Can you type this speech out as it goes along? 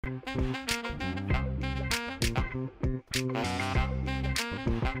Vosti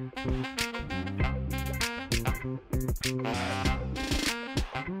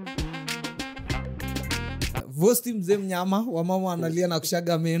mzee mnyama wa mama analia na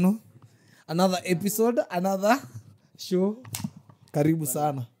kushaga meno. Another episode, another show. Karibu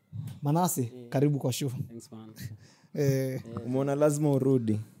sana Manase, karibu kwa show. Thanks man. Umeona lazima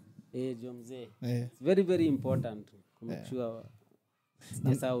urudi. Jo mzee. It's very very important kumchua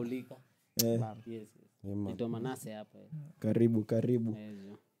sijasaulika. Yes. Ndio Manase hapa. Karibu.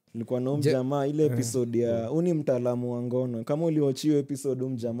 Nilikuwa na mjamaa ile episode ya uni mtaalamu wa ngono. Kama uliwatchio episode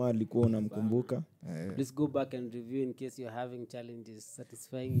mjamaa alikuwa unamkumbuka. Please go back and review in case you're having challenges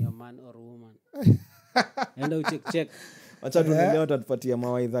satisfying your man or woman. Enda check. Acha tuelewe atatupatia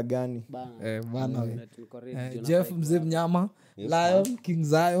mawaidha gani. Bana. Jeff mzee mnyama, Lion, King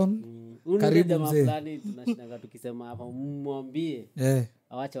Zion. Karibu mzee. Fulani tunashindanga tukisema hapa mwambie.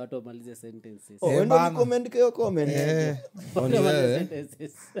 Awacha watu wamalize sentences. Ndio comment hiyo comment.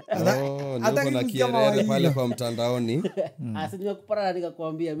 Hata kuna kielele pale kwa mtandaoni. Asijua kupara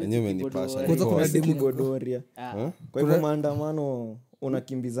nikakwambia mimi umenipasha. Kwanza kuna demu Godoria. Kwa hivyo maandamano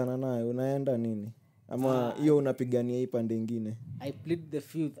unakimbizana naye, unaenda nini? Ama hiyo unapigania hii pande nyingine? I plead the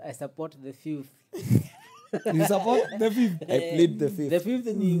fifth. I support the fifth. You support the fifth? I plead the fifth. The fifth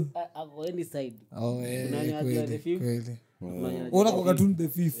ni on any side. Kweli. The fifth. Ona kwa cartoon the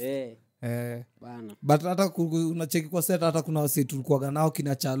fifth. Bana. But hata unacheki kwa set hata kuna wase tulikuwa nao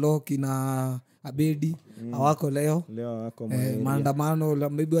kina Chalo, kina Abedi, hawako leo Wako maandamano,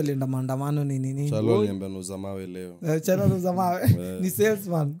 maybe walienda maandamano nini. Chalo aliambia nuza mawe leo. Chalo nuza mawe. Ni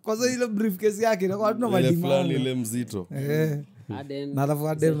salesman. Kwa sababu ile briefcase yake inakuwa hatuna madimano. Ile ile mzito. Na alafu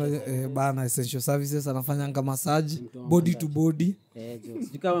Adem bana essential services anafanya massage body to body.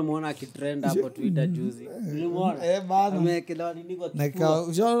 Sijui kama umeona akitrend hapo Twitter juzi. Ulimuona? Bana. Amekelewa nini kwa kifua?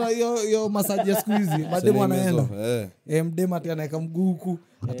 Unaona hiyo massage ya siku hizi. Mademu anaenda. Mdem ati anaweka mguu huku,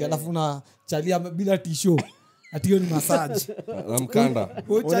 ati alafu na chalia bila tisho. Ati hiyo ni massage. Na mkanda.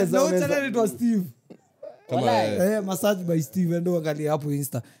 Channel it was Steve. Kama massage by Steve ndo angalia hapo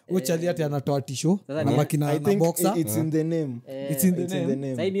Insta. Chali ati anatoa tisho na makina na boxer. It's in the name. It's in the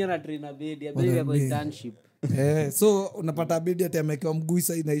name. Sasa ni ana trainer bedi, abedi kwa internship. So unapata bedi ati amekewa mguu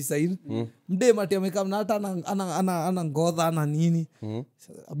isaini na isaini. Mdema ati amekaa na hata ana ngodha ana nini.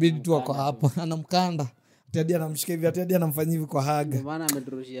 Abedi tu ako hapa ana mkanda. Ati anamshika hivi, ati anamfanyia hivi kwa haga. Maana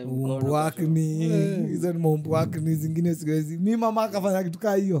ameturushia mkono. Mungu wake ni hizo ni mambo yake ni zingine siwezi. Mimi mama akafanya kitu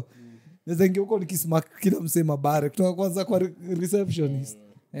kama hiyo. Naweza ingia huko nikismack kila msema bare kutoka kwanza kwa receptionist.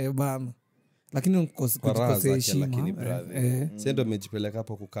 Bana. Lakini unikose heshima. Lakini brother. Sasa ndo umejipeleka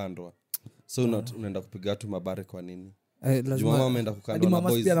hapo kukandwa. So unaenda kupiga tu mabare kwa nini? Lazima mama ameenda kukandwa na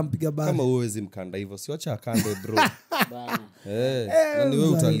boys. Pia anampiga bare. Kama uwezi mkanda hivyo, si acha akande bro. Bana. Na wewe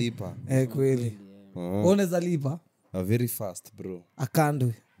utalipa. Kweli. Unaweza lipa? Very fast bro.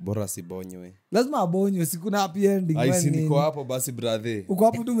 Akandwe. Bora sibonywe. Lazima abonywe, siku na happy ending. Ai niko hapo basi brother. Uko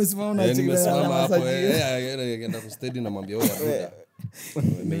hapo tu umesimama na cheki. Nimesimama hapo anaenda kustedi na mwambia wewe buda.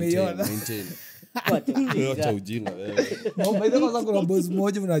 Nimeiona. Acha ujinga wewe. Mbona ile kwanza kuna boys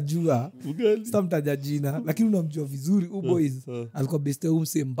mmoja unajua. Sitamtaja jina, lakini unamjua vizuri. Boys alikuwa best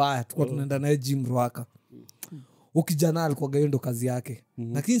umse mbaya. Tulikuwa tunaenda naye gym Ruaka. Ukijana alikuwa gayo ndo kazi yake.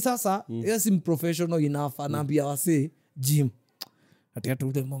 Lakini sasa yeye si professional enough anaambia wase gym. Ati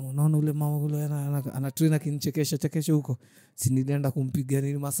ule mama unaona ule mama ule anatrain akinichekesha huko. Si nilienda kumpiga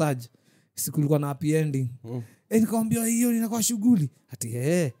nini massage. Siku ilikuwa na happy ending. Nikamwambia hiyo inakuwa shughuli.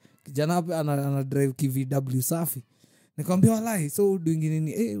 Ati kijana hapa ana drive KVW safi. Nikamwambia walai so doing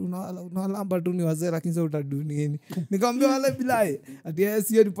nini? Unalamba tu ni wazee lakini sasa utadu nini? Nikamwambia walai bilai. Ati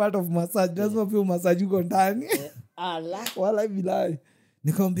sio ni part of massage. Lazima pia massage uko ndani. Walai bilai.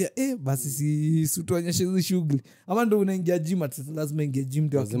 Nikamwambia basi si tuonyeshe hizo shughuli. Ama ndo unaingia gym at lazima ingie gym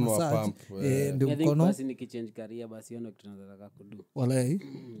ndio massage. Ndio mkono. Basi nikichange career basi hiyo kitu nataka kudu. Walai.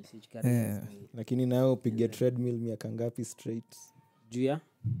 Lakini nayo upige treadmill miaka ngapi straight? Juu ya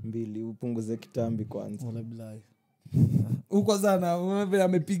 2 upunguze kitambi kwanza. Walai bilai. Uko sana wewe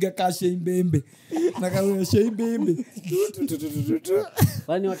amepiga kashe imbembe. Na kawe sheimbembe.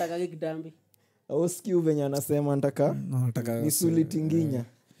 Kwani watakaje kitambi? Au sikiu venye anasema nataka misuli tinginya.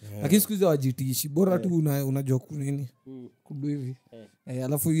 Lakini siku hizo wajitishi bora tu unajua kunini kudu hivi.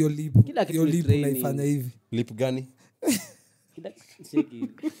 Alafu hiyo lip unaifanya hivi. Lip gani? Kila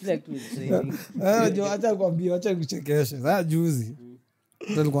kitu training. Acha kwambia, acha nikuchekeshe. Sasa juzi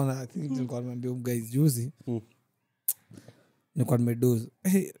nilikuwa nimeambia guys juzi nilikuwa nimedoze.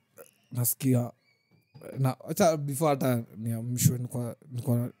 Nasikia na acha before hata niamshwe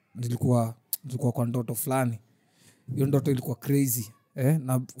nilikuwa kwa ndoto fulani. Hiyo ndoto ilikuwa crazy.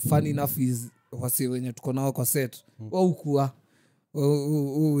 na funny enough is wasi wenye tuko nao kwa set waukua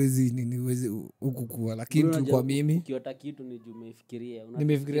uwezi nini uwezi ukukua lakini Bro, tulikuwa unajua, mimi ukiota kitu ni juu umeifikiria.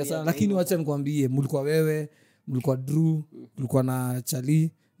 nimefikiria sana lakini wacha nikwambie mlikuwa wewe mlikuwa Drew kulikuwa na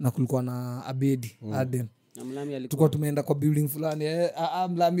Charlie na kulikuwa na Abedi Aden na Mlami alikuwa tulikuwa tumeenda kwa building fulani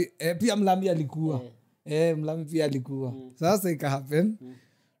Mlami pia Mlami alikuwa Mlami pia alikuwa sasa ika happen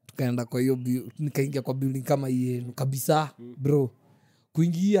tukaenda kwa hiyo nikaingia kwa building kama yenu kabisa bro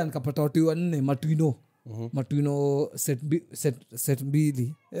kuingia nikapata watu 4 matuino set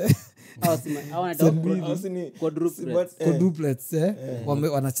mbili quadruplets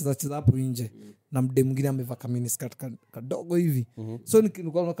wanacheza hapo nje na mde mwingine amevaa kaminiskirt kadogo hivi so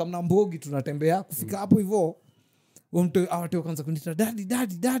kamna mbogi tunatembea kufika hapo hivo awateo kanza kunita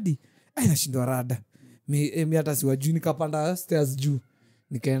dadi nashindwa rada mi hata siwajui nikapanda stairs juu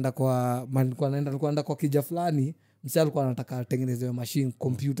nikaenda nilikuwa kwa kija fulani msia alikuwa anataka atengenezewe machine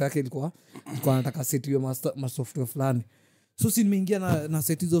kompyuta yake ilikuwa anataka setiwe masoftware fulani so si nimeingia na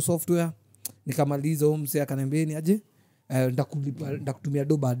seti hizo software nikamaliza huo msia akaniambieni aje ndakutumia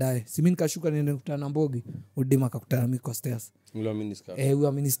do baadaye simi nikashuka niende kutana na Mbogi udema akakutana mi kwa stairs huyo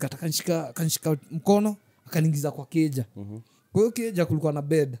aminiskata kanishika mkono akaniingiza kwa keja kwa hiyo keja kulikuwa na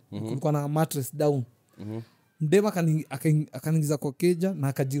bed kulikuwa na mattress down mdema akaniingiza kwa keja na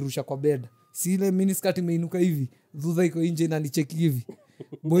akajirusha kwa bed si ile miniskirt imeinuka hivi dhudha iko nje na nicheki hivi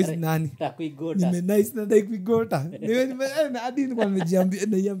boys nani nimenice na dai kuigota hadi nilikuwa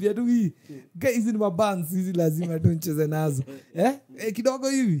nimejiambia tu hii hizi ni mabands hizi lazima tu nicheze nazo kidogo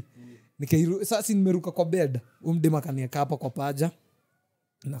hivi sasa nimeruka kwa bed umdema kanieka hapa kwa paja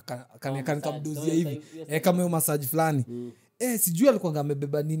na kanieka nikamdozia hivi kama hiyo massage fulani sijui alikuwa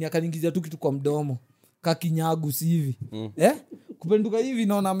amebeba nini akaniingizia tu kitu kwa mdomo kakinyagu si hivi kupenduka hivi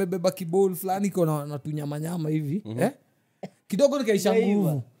naona amebeba kibol fulani iko na tunyamanyama hivi kidogo nikaisha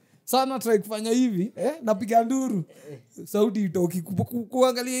nguvu sana try kufanya hivi napiga nduru sauti itoki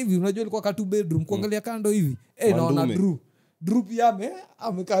kuangalia hivi unajua ilikuwa ka 2 bedroom kuangalia kando hivi naona Drew pia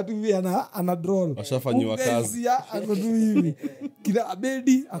amekaa tu hivi ana droll ashafanywa kazi ako tu hivi kila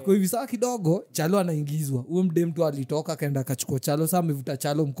Abedi ako hivi saa kidogo Chalo anaingizwa huyo mdem tu alitoka kaenda akachukua Chalo saa amevuta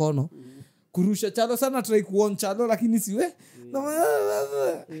Chalo mkono kurusha Chalo sana try kuon Chalo lakini siwe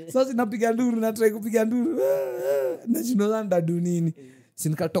sasa napiga nduru na try kupiga nduru na jino ndadu nini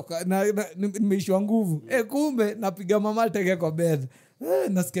sinikatoka nimeishwa nguvu kumbe napiga mama tege kwa bed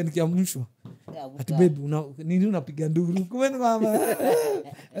nasikia nikiamshwa ati babe nini unapiga nduru kumbe mama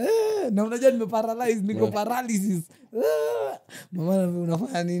na unajua nimeparalyze niko paralysis mama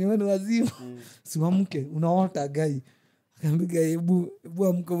unafanya nini wewe wazimu simamke unaota gai akaambia hebu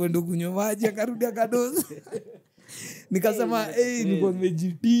amka uende kunywa maji akarudi akadoza nikasema nilikuwa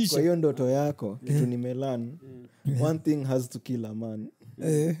nimejitisha kwa hiyo ndoto yako kitu nimelan one thing has to kill a man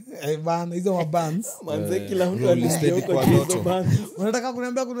bana hizo mabands manze kila mtu alisikia huko hizo bands unataka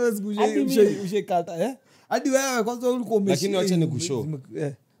kuniambia kuna siku ushekata hadi wewe kwanza ulikuwa lakini wacha ni kushow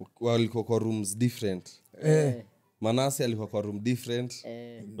walikuwa kwa rooms different Manase alikuwa kwa room different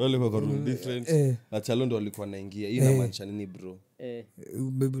walikuwa kwa room different na Chalo ndo walikuwa naingia hii inamaanisha nini bro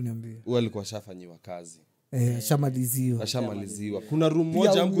bebu niambie wao walikuwa shafanyiwa kazi shamaliziwa kuna room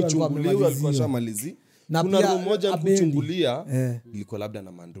moja mkuchunguliwa alikuwa shamalizi kuna room moja mkuchungulia ilikuwa labda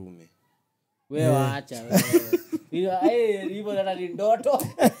na mandume wewe acha wewe hivyo hata ni ndoto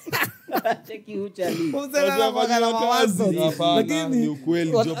cheki uchali lakini ni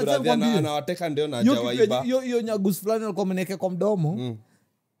ukweli jo brother anawateka ndio na hajawaiba hiyo nyagus fulani alikuwa ameneka kwa mdomo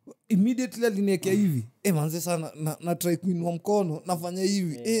immediately aliniekea hivi manze sana na try kuinua mkono nafanya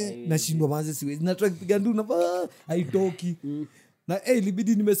hivi nashindwa manze siwezi na try kupiga nduru na haitoki na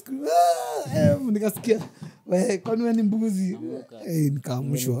ilibidi nimesikia nikasikia kwani wewe ni mbuzi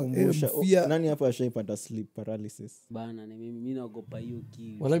nikaamshwa nani hapa ashaipata sleep paralysis bana ni mimi naogopa hiyo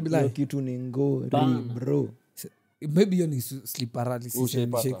kitu wala bila kitu ni ngori bro maybe you ni sleep paralysis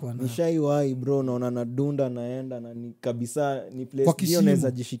nishaiwahi bro naona nadunda naenda na ni kabisa ni place hiyo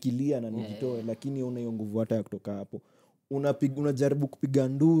naweza jishikilia na nijitoe lakini una hiyo nguvu hata ya kutoka hapo unajaribu kupiga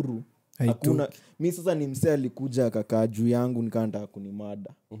nduru hakuna mimi sasa ni msee alikuja akakaa juu yangu nikaanza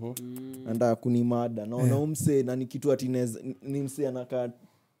kunimada anataka kunimada naona msee na ni kitu ati ni msee anakaa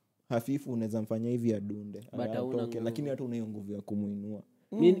hafifu unaweza mfanya hivi adunde atoke lakini hata una hiyo nguvu ya kumuinua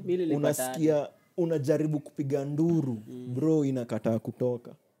unasikia unajaribu kupiga nduru bro inakataa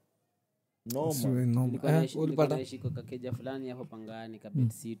kutoka ulipata naishi kwa kakeja fulani hapo Pangani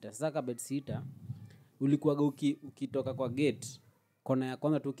kabed sita sasa kabed sita ulikuwa ukitoka kwa gate kona ya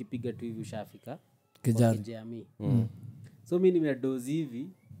kwanza tu ukipiga tu hivi ushafika kijami so mimi nimedozi hivi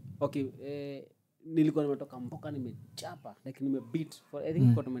okay nilikuwa nimetoka mboka nimechapa like nimebeat for I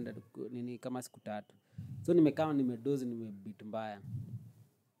think kwa tumeenda nini kama siku 3 so nimekaa nimedozi nimebeat mbaya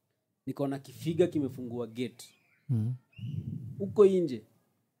nikaona kifiga kimefungua gate huko nje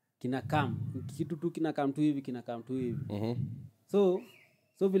kinakam kitu tu kinakam tu hivi so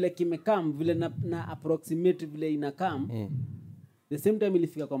vile kimekam vile na approximate vile inakam the same time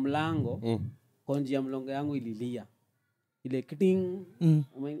ilifika kwa mlango kwa njia ya mlongo yangu ililia ile kiting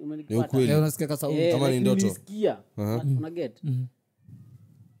ukweli unasikia ka sauti kama ni ndoto nilisikia una get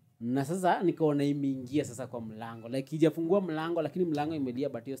na sasa nikaona imeingia sasa kwa mlango like ijafungua mlango lakini mlango imelia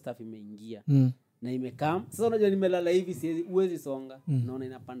but hiyo stuff imeingia na imekam sasa unajua nimelala hivi siwezi uwezi songa naona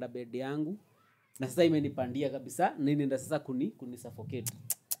inapanda bed yangu na sasa imenipandia kabisa na inaenda sasa kuni suffocate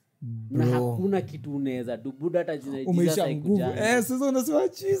na hakuna kitu unaweza do buda hata jina umeisha nguvu sasa unasema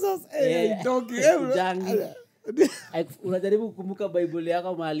Jesus itoki unajaribu kukumbuka Bible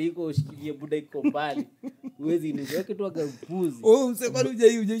yako mahali iko ushikilie buda iko mbali uwezi ni kitu agapuzi msema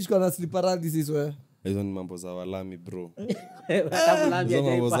hujaishika na sleep paralysis wewe hizo ni mambo za walami bro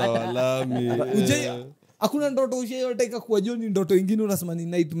mambo za walami hakuna ndoto ushayote ikakuwa jioni ndoto ingine unasema ni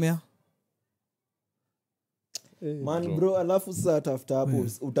nightmare man bro alafu sasa tafuta hapo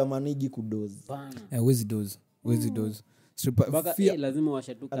utamaniji kudozi wezi doze lazima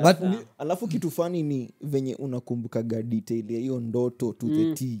washatuka alafu kitu fani ni venye unakumbukaga detail ya hiyo ndoto to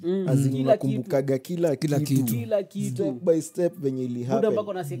the T unakumbukaga kila kitu step by step venye ili happen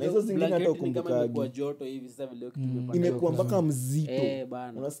na hizo zingine hata ukumbukaga joto hivi sasa vile imekuwa mpaka mzito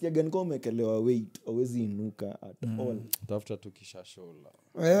unasikia gani kama umekelewa weight hauwezi inuka at all tafuta tu kisha shola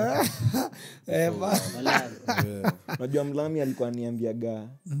unajua mlami alikuwa aniambiaga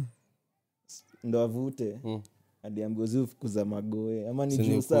ndo avute aliambiwa kuza magoe ama ni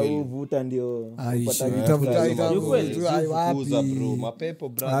jusa uvuta ndio kuza bro mapepo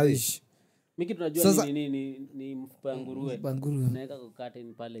brother miki tunajua ni mfupa ya nguruwe unaweka kukate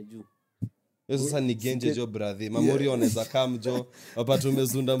ni pale juu sasa ni genje jo brother mamori wanaweza kamjo wapata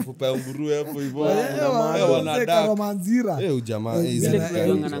umezunda mfupa ya nguruwe hapo hivyo wanadaka manzira ujamaa hizi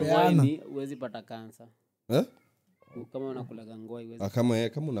na ngwai huwezi pata kansa kama unakula ngwai huwezi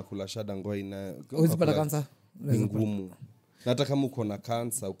kama unakula shada ngwai na huwezi pata kansa ni ngumu hata kama uko na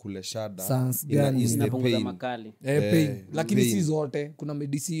kansa ukule shada inapunguza makali pain lakini si zote kuna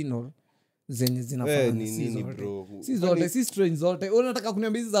medicinal zenye zinafanya nini bro si zote si strain zote unataka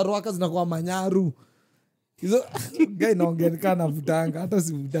kuniambia hizi za roaka zinakuwa manyaru hizo guy naongeleka na vutanga hata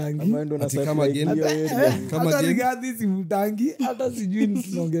si vutangi kama gadi si vutangi hata sijui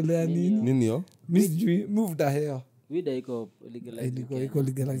tunaongelea nini yo mimi sijui move the hair vida iko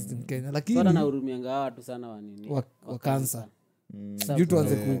legalized in Kenya lakini sana na hurumianga watu sana wa nini wa cancer sijui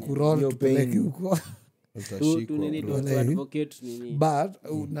tuanze kuroll tupeleke huko tu nini tu advocate nini but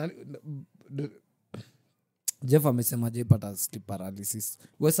Jeff amesema jepata sleep paralysis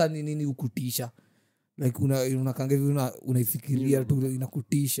wesa ni nini ukutisha like unakanga hivi unaifikiria tu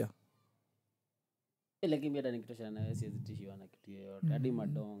inakutisha lakini hata nikitosha na wewe siwezi tishiwa na kitu yoyote hadi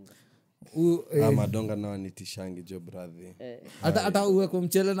madonga madonga nao nitishangi jo brother hata uwe kwa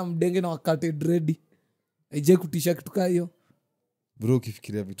mchele na mdenge na wakate dread aije kutisha kitu kama hiyo bro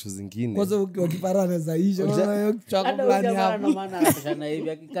ukifikiria vitu zingine kwanza ukipara anaweza isha hata fulani hapo maana anashana hivi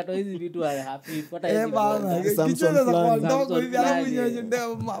akikata hizi vitu hafi hata hizi Samsung kwa ndogo hivi alafu nyenye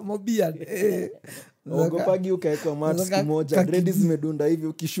ndio mobia ogopagi ukaekwa mat siku moja dread zimedunda hivi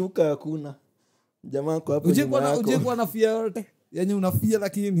ukishuka hakuna jamaa kwa hapo uje kwa na fear yote yenye unafia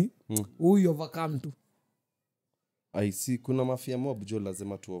lakini huyu overcome tu I see kuna mafia mob jo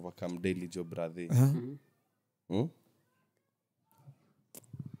lazima tu overcome daily jo brother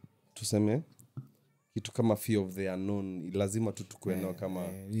tuseme kitu kama fear of the unknown lazima tu tukueneo kama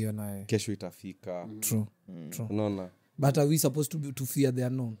hiyo naye kesho itafika true unaona but are we supposed to fear the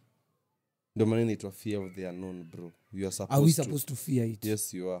unknown ndio maana inaitwa fear of the unknown bro you are supposed are we supposed to fear it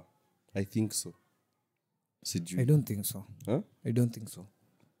yes you are I think so sijui I don't think so I don't think so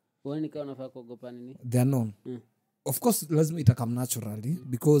wewe nikao unafaa kuogopa nini the unknown of course lazima itakam naturally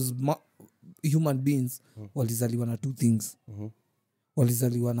because human beings walizaliwa na two things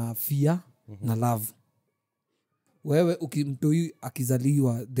walizaliwa na fear na love wewe ukimtoi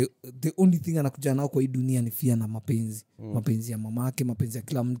akizaliwa the only thing anakuja nao kwa hii dunia ni fear na mapenzi mapenzi ya mamake mapenzi ya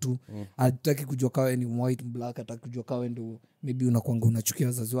kila mtu hataki kujua kawe ni white black hataki kujua kawe ndo maybe unakuanga unachukia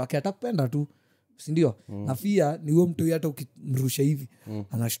wazazi wake atakupenda tu sindio na fear ni huo mtoi hata ukimrusha hivi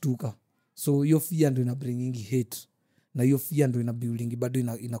anashtuka so hiyo fear ndo ina bringingi hate na hiyo fear ndo ina building bado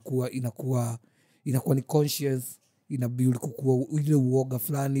inakuwa ni conscious ina build kukua ile uoga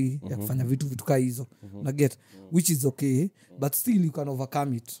fulani ya kufanya vitu kaa hizo na get which is okay but still you can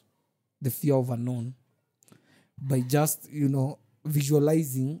overcome it the fear of unknown by just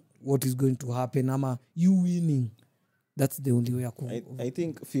visualizing what is going to happen ama you winning. That's the only way I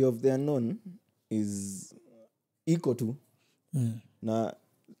think fear of the unknown is equal to na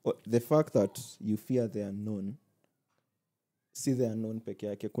the fact that you fear the unknown, si the unknown peke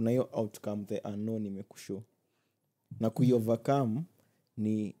yake, kuna hiyo outcome the unknown imekushow na kuiovercome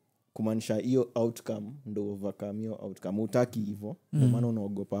ni kumaanisha hiyo outcome ndo overcome hiyo outcome. Utaki hivyo ndio maana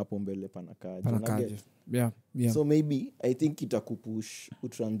unaogopa hapo mbele panakaje. Yeah. So maybe I think itakupush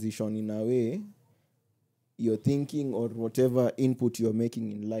utransition in a way you're thinking or whatever input you're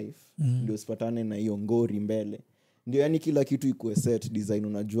making in life ndio usipatane na hiyo ngori mbele. Ndio yani kila kitu ikuwe set design,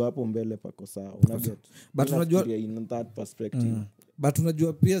 unajua hapo mbele pako sawa, unaget. But unajua in that perspective but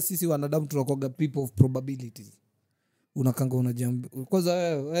unajua pia sisi wanadamu tunakuwa people of probabilities. Unakanga unajamba kwanza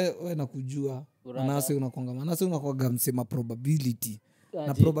wewe nakujua manase unakuwa msema probability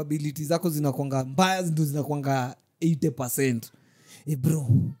na probability zako zinakuwa mbaya, ndio zinakuwa 80%. Bro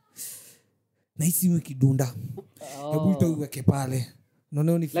na hisi wikidunda hebu itoiweke pale.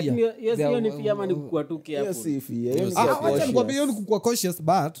 Unaona ni fear. Lakini hiyo ni fear ama ni kukua tu careful? Yes, si fear. Acha nikwambie hiyo ni kukua cautious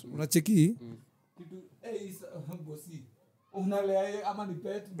but unacheki kitu bosi unalea ama ni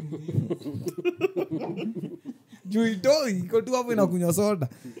pet juu itoi iko tu hapo inakunywa soda.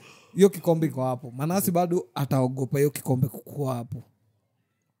 Hiyo kikombe iko hapo. Manasi bado ataogopa hiyo kikombe kukua hapo.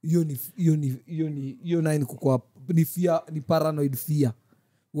 Hiyo nine kukua ni fear, ni paranoid fear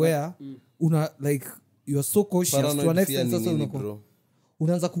where una like you are so cautious to an extent. Sasa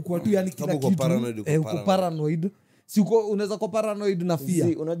unaanza kukua tu yani kila kitu uko paranoid. Si unaweza kuwa paranoid na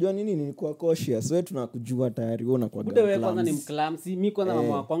fear. Unajua nini ni kuwa cautious. Wewe tunakujua tayari wewe unakuwa clumsy. Wewe kwanza ni mclamsy, mimi kwanza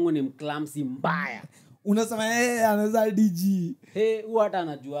mama kwangu ni mclamsy mbaya. Unasema anaweza DG. Huwa hata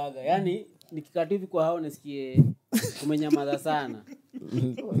anajuaga. Yaani nikikata hivi kwa hao nisikie kumenyamaza sana.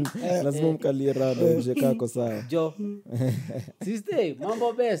 Lazima mkalie rada uje kako sawa. Jo. Sister,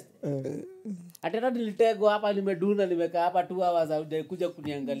 mambo best. Atata nilitegwa hapa nimedunda nimekaa hapa 2 hours au kuja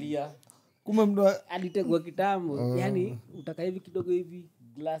kuniangalia. Kumbe mdo alitegwa kitambo. Yaani utaka hivi kidogo hivi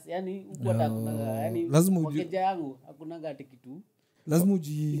glass, yaani uko atakuna yaani wakeja yangu hakuna gati kitu. Lazima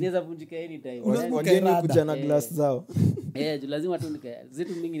inaweza vunjika anytime. Wageni kuja na glass zao. Lazima tu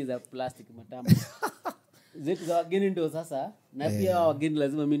zetu mingi ni za plastic matambo. Zetu za wageni ndio sasa na pia wageni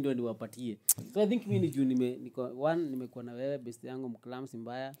lazima mimi ndio niwapatie. So I think mimi ni juu nimekuwa na wewe best yangu mclamsy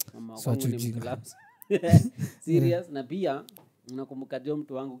mbaya, mama wangu ni mclamsy serious. Na pia nakumbuka jo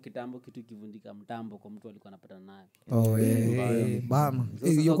mtu wangu kitambo kitu kivundika mtambo kwa mtu alikuwa anapata naye. Bana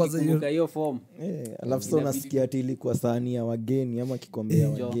hiyo kwanza hiyo form alafu sasa unasikia ati ilikuwa sahani ya wageni ama kikombe ya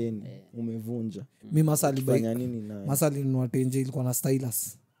wageni umevunja. Mimi masali ni watenje ilikuwa na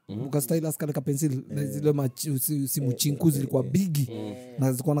stylus. Muka stylus kale ka pencil zile simu chinku zilikuwa bigi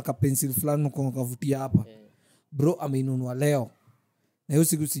na zilikuwa na ka pencil fulani kwa kuvutia hapa. Bro ameinunua leo na hiyo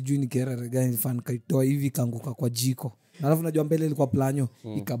siku sijui ni kerere gani fan kaitoa hivi kaanguka kwa jiko. Na alafu unajua mbele ilikuwa planyo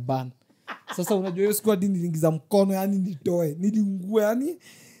ikabana. Sasa unajua hiyo squad niliingiza mkono yani nitoe niliungua yani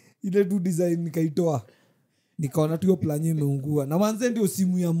ile tu design nikaitoa nikaona tu hiyo planyo imeungua na manze ndio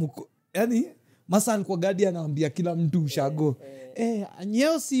simu ya mko yani masa alikuwa gadi anaambia kila mtu ushago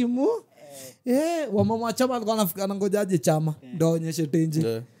anyeo simu wa mama chama alikuwa anafika anangojaje chama ndio aonyeshe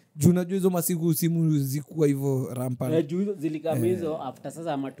tenje juu unajua hizo masiku simu zikuwa hivyo rampa juu zilikamizo after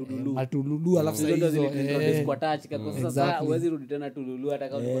sasa matululu alafu hizo kwa touch kwa sasa huwezi rudi tena tululu hata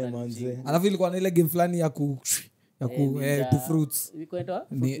kama uko na nje. Alafu ilikuwa na ile game fulani ya ku to fruits ilikuwa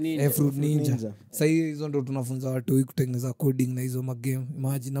fruit ninja. Sasa hizo ndo tunafunza watu hii kutengeneza coding na hizo magame.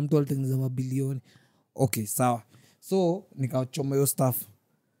 Imagine na mtu alitengeneza mabilioni. Okay sawa. So nikachoma hiyo stuff.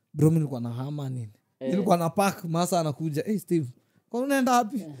 Bro mimi nilikuwa na hama nini? Nilikuwa na pack masa anakuja Steve kwa unaenda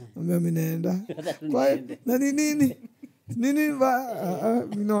wapi? Mimi naenda. Kwa na nini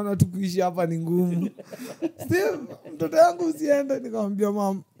mimi naona tukuishi hapa ni ngumu. Steve mtoto yangu usiende. Nikamwambia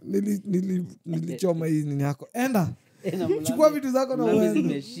mama nilichoma hii nini yako. Enda. Chukua vitu zako na uende.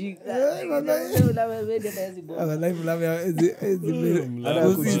 Zimeshika. Live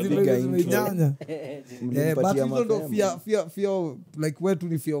zimenyanya. But hizo ndo fear like wetu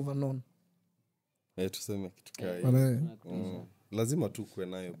ni fear of unknown. Tuseme kitu kai. Lazima tu kuwe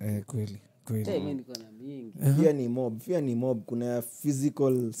nayo. Kweli. Mimi niko na mingi. Fear ni mob. Kuna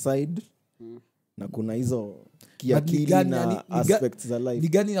physical side na kuna hizo kiakili na aspects za life. Ni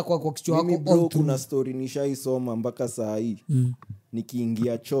gani inakuwa kwa kichwa wako? Bro, kuna story nishaisoma mpaka saa hii.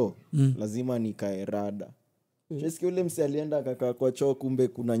 Nikiingia choo lazima nikae rada. Chesikia ule mse alienda akakaa kwa choo kumbe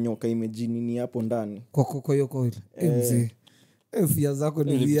kuna nyoka imejinini hapo ndani. Kwa hiyo mzee. fia zako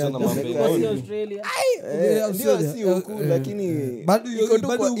ni Nilikutana via mambo Kwa si Australia. ndio si huku lakini Bado iko tu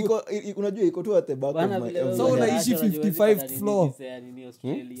bado unajua iko tu at the back Bana of my vile wewe So unajua unaishi hata 55th unajua floor. nini sea nini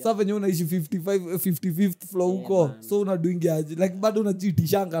Australia. sasa venye unaishi 55th floor huko so unaduingiaje like bado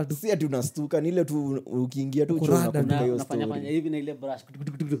unajitishanga tu si ati unastuka ni ile tu ukiingia tu choo Kurada. unakumbuka hiyo Unafanya story. fanya hivi na ile brush.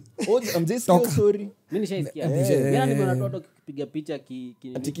 I'm just so sorry. Mimi nishaisikia. Eh. Yaani nimeona watoto kipiga picha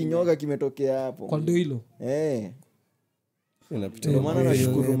Ati kinyoga kimetokea hapo. kwa ndo hilo Ndio maana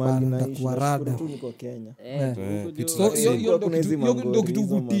nashukuru mali bana, naishi. nitakuwa rada. Nashukuru tu niko Kenya. So hiyo Kulikuwa ndo kuna hizi kitu- hiyo ndo kitu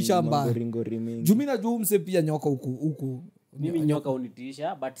mangorizo, kutisha mbaya mangoringori mingi. juu mi najua umse pia nyoka huku mimi nyoka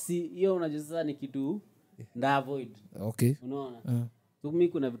unitisha but si hiyo unajua sasa ni kitu nda avoid okay unaona so mi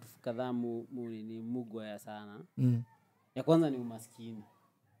kuna vitu kadhaa ni mugwaya sana Mm. ya kwanza ni umaskini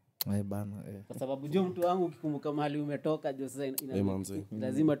bana kwa sababu jo mtu wangu ukikumbuka mahali umetoka jo sasa manze.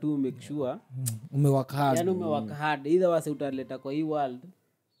 lazima tu make sure umewaka hard yani umewaka hard either wase utaleta kwa hii world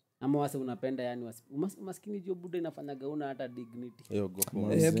ama wase unapenda yani umaskini jo buda inafanyaga una hata dignity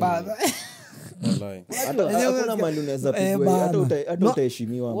bana Hakuna mali unaweza pigwa, hata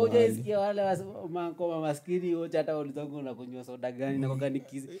utaheshimiwa mahali. ujaisikia wale makoma maskini wote hata ulizangu unakunywa soda gani na kwani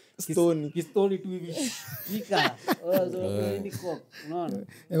kistoni tu hivi shika ni coke unaona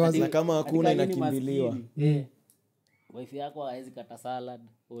Na kama hakuna inakimbiliwa. wife yako hawezi kata salad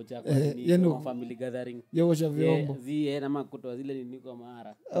ocha yani- kwa family gathering yosha vyombo zie na makutoa zile ni niko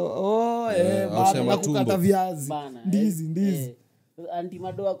mara bana na kukata viazi bana ndizi anti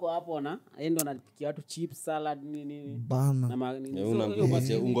madoa kwa hapo na yeye ndo anapikia watu chips salad nini bana na nini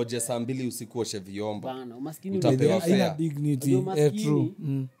ungoje saa 2 usiku oshe vyombo bana umaskini Utapewa unajua- haina fair. dignity unajua true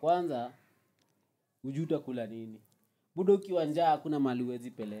umaskini, kwanza ujuta kula nini budo ukiwa njaa hakuna mali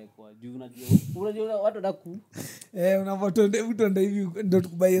uwezi pelekwa juu unajua watu wataku unavotonde hivi ndo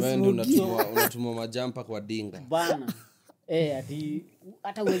tukubaie Wewe ndio smoki unatuma majampa kwa dinga bana ati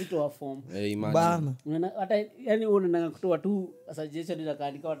hata uwezi toa form imagine bana hata yani unaenda kutoa tu suggestion za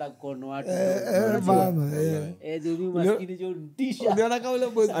kaandika watakono watu bana juu mimi maskini jo ndisha uliona kama ule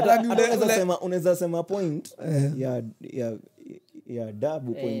boss Hata unaweza sema point ya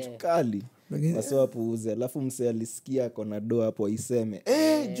dabu point kali wasiwapuuze alafu mse alisikia kona doa hapo aiseme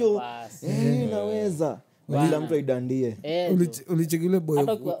jo naweza kila mtu aidandie ulichekile boy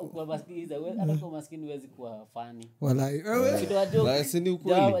hata kwa maskini hata kwa maskini huwezi kuwa fani walai ukitoa joke Na si ni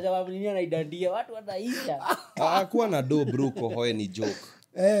ukweli jawabu nini anaidandia watu wanaisha hakuwa na do bro kwa hoe ni joke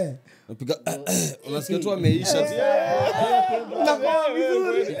napiga unasikia tu ameisha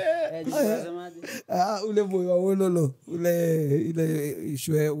ule boy wa wololo ile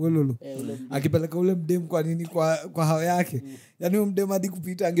ishwe wololo akipeleka ule mdem kwa nini kwa hao yake yani mdem hadi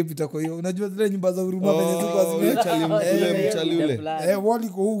kupita angepita kwa hiyo unajua zile nyumba za huruma venye zilikuwa zime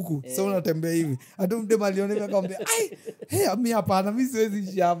waliko huku so unatembea hivi hata mdem alioneka akamwambia mi hapana mi siwezi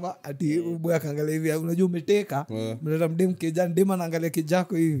ishi hapa ati boy akaangalia hivi unajua umeteka mleta mdem keja mdem anaangalia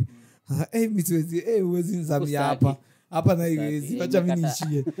kejako hivi mi siwezi uwezi nzamia hapa na iwezi wacha mi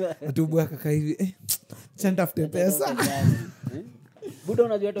niishie atubwa kaka hivi chantafute pesa buda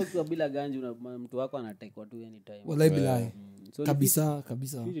unajua hata ukiwa bila ganji mtu wako anatekwa tu anytime walai bilai So kabisa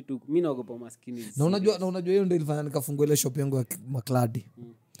kitu tu mimi naogopa maskini na unajua hiyo ndio ilifanya nikafungua ile shop yangu ya makladi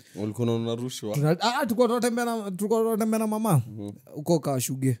ulikuwa unarushwa tulikuwa tunatembea na mama huko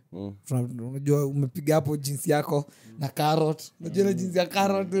Kawashuge unajua umepiga hapo jinsi yako na carrot unajua ile jinsi ya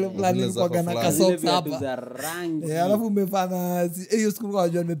carrot ile fulani ilikuwa na kasocks hapa za rangi alafu umefanya hiyo siku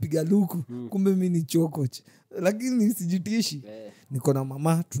unajua nimepiga luku kumbe mimi ni chokoch lakini sijitishi niko na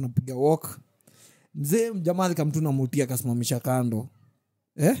mama tunapiga walk mzee mjamaa akamtuna mutia akasimamisha kando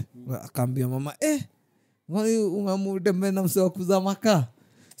akaambia mama ungamutembea na msee wa kuza makaa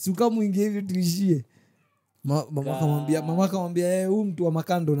siukamwingia hivi tuishie mama akamwambia huyu mtu wa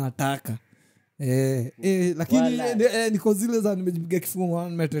makando nataka lakini niko zile za nimejipiga kifungo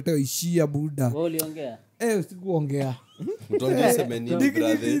nimetetea ishia buda wewe uliongea sikuongea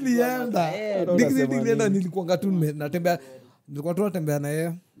dignity ilienda nilikuanga tu nilikuwa tu natembea na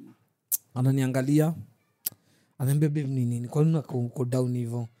yeye ananiangalia anaambia babe ni nini kwa nini uko down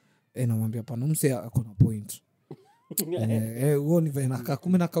hivyo namwambia pana mse ako na point huo nivaenaka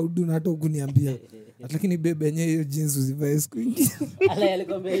kume na kaudu na hata ukuniambia lakini bebe enye hiyo jinsi uzivae siku ingine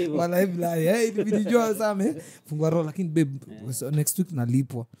ilibidijua same fungua roho lakini babe next week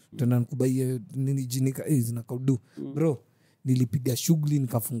nalipwa tena nikubaie nini jinika zina kaudu bro nilipiga shughuli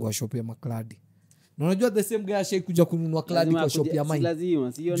nikafungua shop ya makladi na unajua the same guy ashaikuja kununua kladi kwa shop ya mai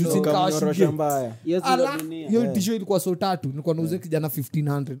hiyo tisho ilikuwa so 3 nilikuwa nauze kijana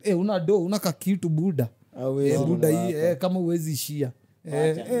 1500 una do una kakitu buda buda hii kama uwezi ishia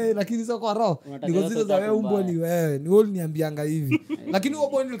lakini sio kwa roho Unataka niko yote zile za wewe tatu umbwa mbaya. ni wewe ni wewe uliniambianga hivi lakini huo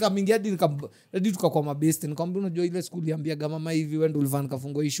boy nilikamingia hadi tukakuwa mabest nikamwambia unajua ile school niambiaga mama hivi wewe ndio ulifanya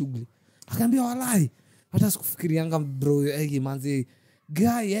kafungua hii shughuli akaambia walai hata sikufikirianga bro manzi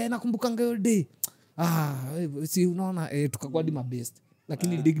guy nakumbukanga hiyo day si unaona tukakuwa di mabest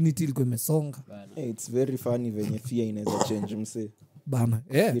lakini dignity ilikuwa imesonga It's very funny venye fear inaweza change mse bana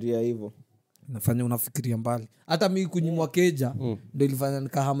fikiria hivyo nafanya unafikiria mbali hata mi kunyimwa keja ndo ilifanya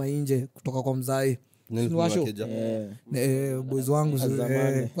nikahama nje kutoka kwa mzae Washo. Boys wangu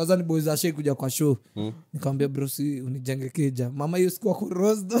kwanza ni boys ashe kuja kwa show nikamwambia bro si unijenge keja mama hiyo siku ako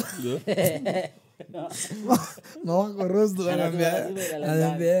Rosdo mama ko Rosdo anambia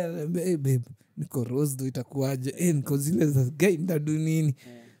hey babe niko Rosdo itakuwaje niko zile za gay ndadu nini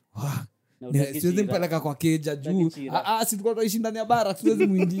siwezi mpeleka kwa keja juu si tulikuwa tunaishi ndani ya bara siwezi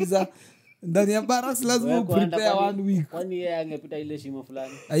muingiza ndani ya baras lazima uprepare 1 week kwani yeye angepita ile shimo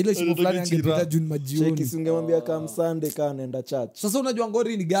fulani ile shimo fulani angepita juni majioni cheki singemwambia kama Sunday kana nenda church sasa unajua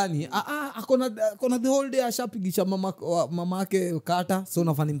ngori ni gani akona the whole day ashapigisha mama yake kata so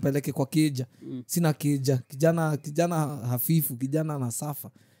nafani mpeleke kwa keja sina keja kijana hafifu kijana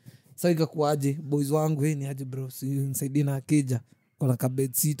anasafa sasa ikakuaje boys wangu ni aje bro si nisaidie na keja kuna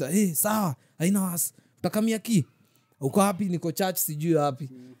kabed sita sawa haina wasi utakamia uko wapi niko church sijui wapi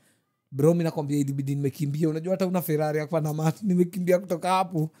bro mimi nakwambia ilibidi nimekimbia unajua hata una Ferrari hapa na mat nimekimbia kutoka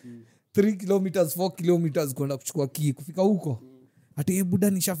hapo 3 kilometers 4 kilometers kwenda kuchukua kufika huko ati buda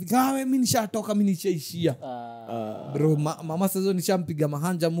nishafika mimi nishatoka mimi nishaishia bro mama sasa nishampiga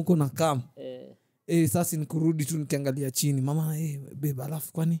mahanja mko na kam sasa nikurudi tu nikiangalia chini mama babe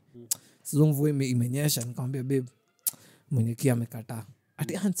alafu kwani sio mvua imenyesha nikamwambia babe mwenye kia amekataa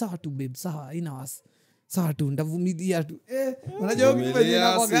ati sawa tu babe sawa haina wasi sawa tu ndavumilia tu unajua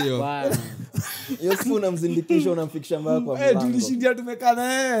hiyo siku unamzindikisha unamfikisha mbaya kwa mlango tulishindia tumekaa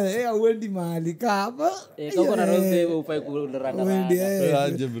naye auendi mahali kaa hapa kama na rose ufai kuranda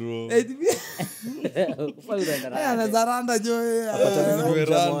aje bro ufai kuranda anazaranda jo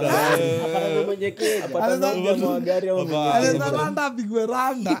hapa mwenye keja apata na magari au anazaranda pigwe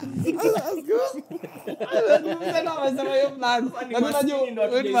randa tena wasema hiyo plan unajua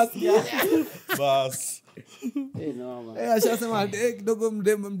wewe bas ashasema kidogo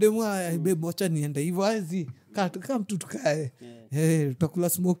mdemu bebe wacha niende hivyo azi kaa mtu tukae tutakula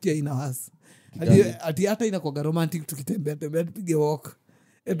smoke ya inawasi hadi hata inakuwa romantic tukitembea tupige walk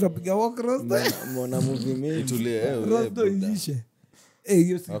tunapiga walk mona movie mingi rosto iishe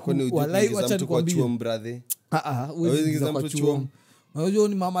hiyo siku walai wacha nikwambie wewe ingiza kwa chuo unajua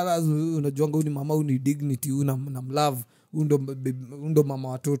ni mama lazima unajuanga ni mama ni dignity una mlove undo mama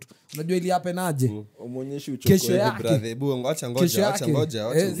watoto unajua ili happen aje umuonyeshi uchokoe kesho yake brother bu acha ngoja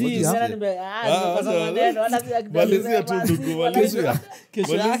malizia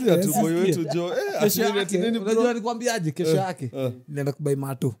tu moyo wetu jo unajua nikwambiaje kesho yake nilienda kubai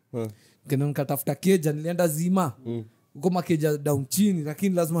mato kena nikatafuta keja nilienda zima uko makeja down chini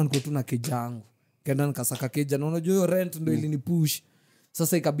lakini lazima niko tu na keja yangu kenda nikasaka keja na unajua hiyo rent ndo ilinipush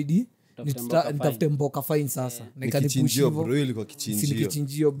sasa ikabidi nitafute mboka fine sasa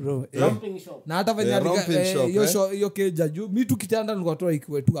nikichinjio bro na hata venye hiyo keja juu mi tukitanda nikatoa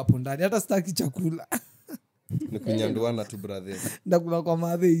ikiwe tu hapo ndani hata sitaki chakula nikunyanduana tu brother ndakula kwa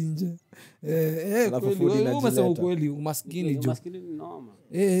madhe inje umesema ukweli umaskini jo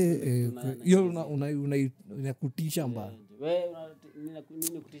hiyo unakutisha mbaya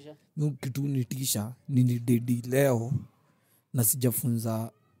kitu nitisha nini dedi leo na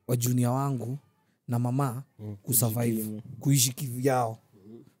sijafunza wajunia wangu na mama kusurvive kuishi kivyao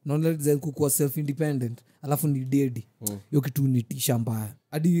naona kukuwa self independent alafu ni dedi hiyo kitu nitisha mbaya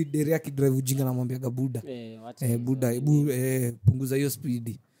hadi deri akidrive ujinga namwambiaga buda buda punguza hiyo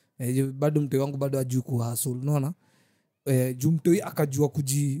speed bado mtoi wangu bado ajui kuhustle unaona juu mtoi akajua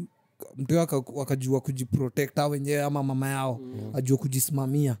wakajua kujiprotect au wenyewe ama mama yao ajua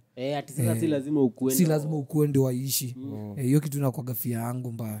kujisimamia si lazima ukuwe ndio waishi hiyo kitu inakuwaga fia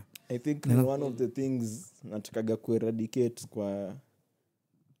yangu mbaya. I think one of the things natakaga kueradicate kwa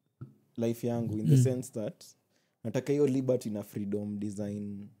life yangu in the sense that nataka hiyo liberty na freedom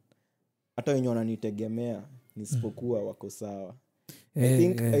design hata wenye wananitegemea nisipokuwa wako sawa.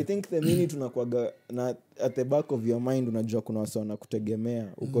 I think the minute unakuwaga na at the back of your mind unajua kuna wasa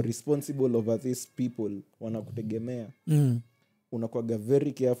wanakutegemea uko responsible over these people wanakutegemea unakuwaga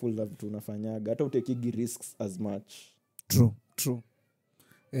very careful na vitu unafanyaga hata utekigi risks as much. True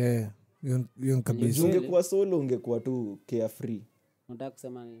yon kabisa. Ungekuwa solo ungekuwa tu carefree. Unataka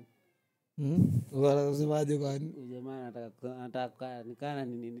kusema nini? Unasemaje kwani? Jamaa anataka nikana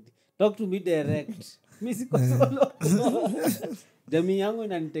nini? Talk to me direct. Mimi siko solo. jamii yangu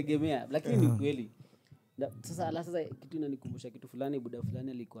inanitegemea lakini ni kweli sasa kitu inanikumbusha kitu fulani buda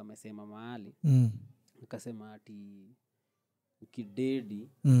fulani alikuwa amesema mahali akasema ati ukidedi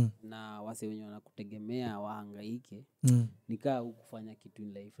na wase wenye wanakutegemea wahangaike nikaa hukufanya kitu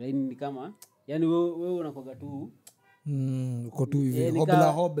in life yani ni kama yani wewe unakoga tu uko tu hivi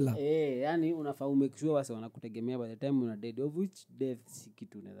hobla yani unafaa make sure wase wanakutegemea by the time una dead of which death si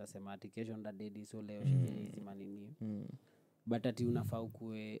kitu unaweza sema ati kesho nda dead so leo hizi manini but ati unafaa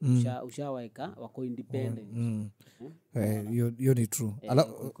ukue ushawaeka wako independent hiyo ni true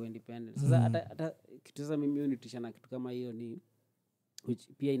wako independent sasa hata kitu sasa mimi unitisha na kitu kama hiyo ni which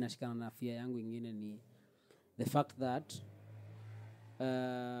pia inashikana na afya yangu ingine ni the fact that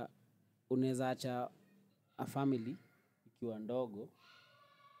unaweza acha a family ikiwa ndogo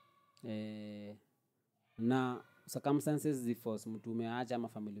na circumstances ziforce mtu umeacha ama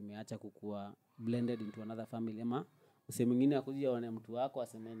family umeacha kukua blended into another family ama mse mwingine akujia wane mtu wako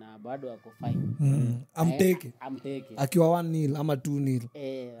aseme na bado ako fine amteke akiwa 1-0 ama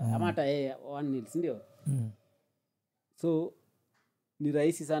 2-0 ama hata 1-0 si ndio so ni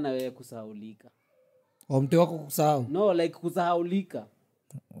rahisi sana wewe kusahaulika mte wako kusahau no like kusahaulika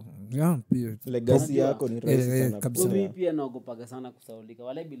legacy yako ni rahisi sana kabisa. Mimi pia naogopaga sana kusahaulika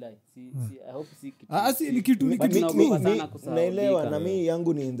wala bila I hope si kitu ni kitu naelewa na mimi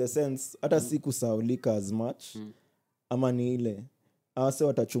yangu ni in the sense hata si kusahaulika as much ama ni ile awase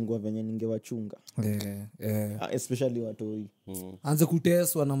watachungwa venye ningewachunga especially watoi anze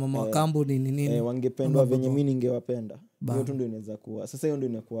kuteswa na mama wa kambo nini wangependwa venye mimi ningewapenda hiyo tu ndio inaweza kuwa sasa hiyo ndio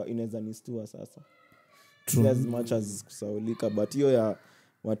inakuwa inaweza nistua sasa as much as kusahaulika but hiyo ya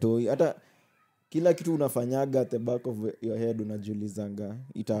watoi hata kila kitu unafanyaga at the back of your head unajiulizanga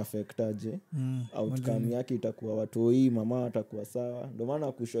ita-affectaje outcome yake itakuwa watoi mama atakuwa sawa ndio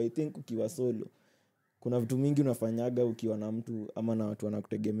maana I think ukiwa solo kuna vitu mingi unafanyaga ukiwa na mtu ama na watu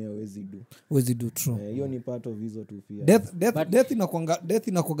wanakutegemea huwezi do true hiyo ni part of hizo tu pia death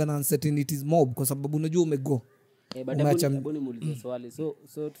inakuanga na uncertainties mob kwa sababu unajua umego hebu nimuulize swali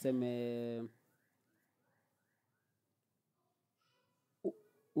so tuseme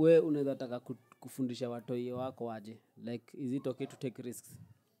we unaweza taka kufundisha watoi wako aje like is it okay to take risks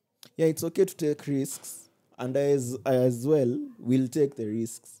it's okay to take risks and as well will take the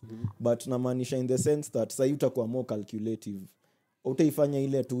risks but namaanisha in the sense that sasa utakuwa more calculative utaifanya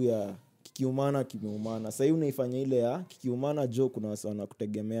ile tu ya kikiumana kimeumana sasa unaifanya ile ya kikiumana jo kuna watu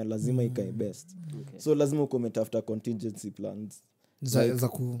wanakutegemea lazima ikae best so lazima uko umetafuta contingency plans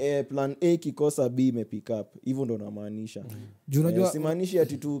plan A kikosa B imepick up hivyo ndo namaanisha simaanishi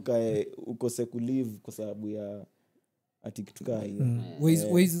ati tu kae ukose kulive kwa sababu ya ati kitu kaa hiyo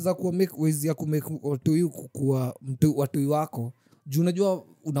ways ya kumake watoi kukua watoi wako juu unajua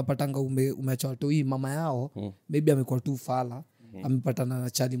unapatanga umeacha watoi mama yao maybe amekuwa tu fala amepatana na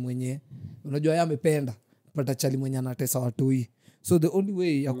chali mwenye unajua yeye amependa pata chali mwenye anatesa watoi so the only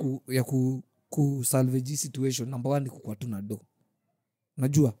way ya ku salvage situation number 1 ni kukua tu na do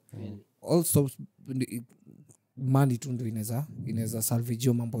unajua also money tu ndio inaweza salvage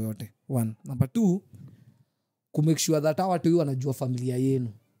hiyo mambo yote 1 number 2 kumake sure that watu hiyo wanajua familia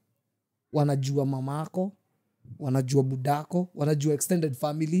yenu wanajua mamako wanajua budako wanajua extended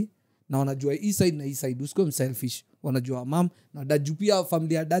family na wanajua hii side na hii side usikuwe selfish wanajua mam na dad pia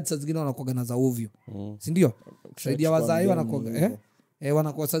familia ya dad saa zingine wanakuwa na za ovyo si ndio saidia wazazi wanakuwa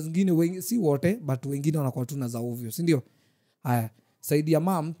wanakuwa saa zingine wengi si wote but wengine wanakuwa tu na za ovyo si ndio haya saidia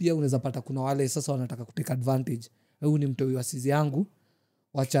mam pia unaweza pata kuna wale sasa wanataka kutake advantage huyu ni mtoi wa sizi yangu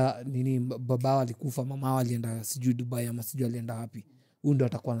wacha nini baba alikufa mama alienda sijui Dubai ama sijui alienda wapi huyu ndo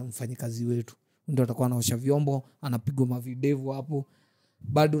atakuwa mfanyikazi wetu huyu ndo atakuwa anaosha vyombo anapigwa mavidevu hapo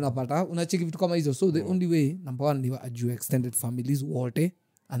bado unapata unacheki vitu kama hizo so the only way number 1 ni ajue extended families wote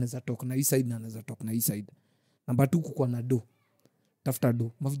anaweza talk na hii side na anaweza talk na hii side number 2 kukuwa na do tafuta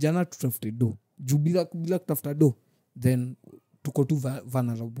do mavijana tutafute do juu bila kutafuta do then tuko tu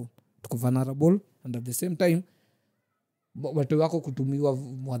vulnerable and at the same time watu wako kutumiwa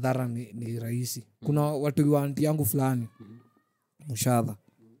mwadhara ni rahisi kuna watu wa anti yangu fulani mshadha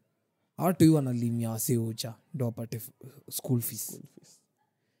watu wanalimia waseocha ndo wapate school fees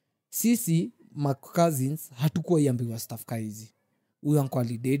sisi my cousins hatukuwa iambiwa staff kaizi huyo anko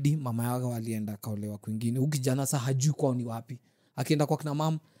alidedi mama yao alienda kaolewa kwingine ukijana saa hajui kwao ni wapi akienda kwa kina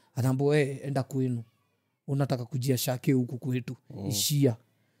mama anaambiwa enda kwenu unataka kujia shake huku kwetu ishia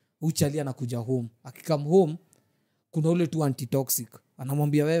uchali anakuja home akikam home kuna ule tu antitoxic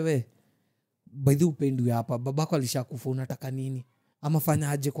anamwambia wewe by the upendi hapa babako alishakufa unataka nini ama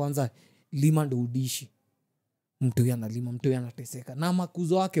fanya aje kwanza lima ndo udishi mtu yana lima mtu anateseka na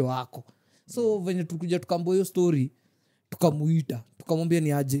makuzo wake wako so venye tukuja tukambo hiyo story tukamuita tukamwambia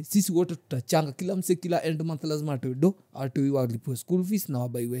ni aje sisi wote tutachanga kila mse kila end month lazima atoe atoi walipwe school fees na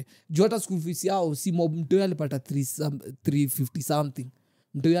wabaiwe juu hata school fees yao si mob mtoi alipata 350 something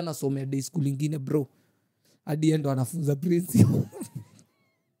mtoi anasomea day school ingine bro hadi endo anafunza principal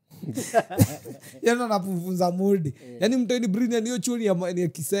yana anafunza mudi yani mtoi ni brilliant hiyo chuo ni ya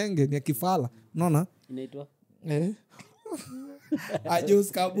kisenge ni ya kifala unaona inaitwa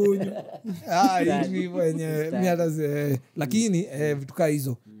ajos kabunyu hivyo yenye miata lakini vitu kaa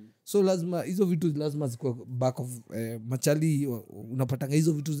hizo so lazima hizo vitu lazima zikuwe back of machali unapatanga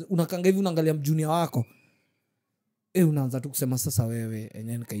hizo vitu unakanga hivi unaangalia mjunia wako unaanza tu kusema sasa wewe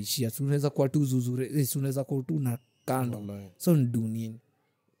enye nikaishia si unaweza kuwa tu zuzure si unaweza kuwa tu na kando so ni dunini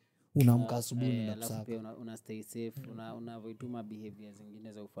unaamka asubuhi na alafu pia una stay safe una vituma behavior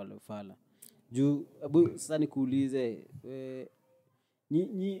zingine za ufala juu abu sasa nikuulize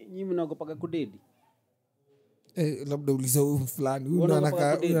nyi mnaogopa kudedi labda uliza fulani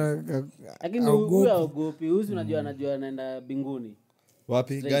lakini huyu aogopi huyu unajua anajua anaenda binguni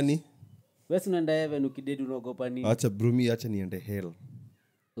wapi gani wewe unaenda heaven ukidedi unaogopa nini acha brumi acha niende hell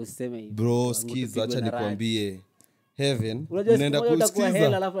useme hivi bro skiza acha nikwambie heaven unaenda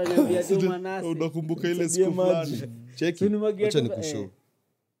kusikiza alafu ananiambia tu manasi unakumbuka ile siku fulani cheki acha nikushow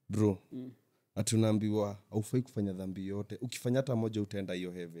bro atunaambiwa haufai kufanya dhambi yote ukifanya hata moja utaenda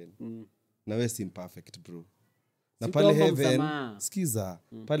hiyo heaven na wewe si imperfect bro na pale heaven sikiza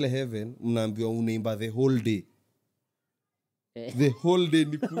pale heaven mnaambiwa unaimba the whole day the whole day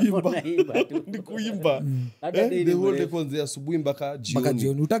ni kuimba ni kuimba the whole day kuanzia asubuhi mpaka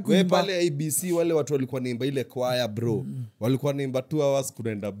jioni wewe pale ABC wale watu walikuwa naimba ile choir bro walikuwa naimba 2 hours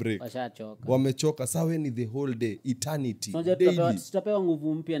kunaenda break wamechoka sawa ni the whole day eternity tutapewa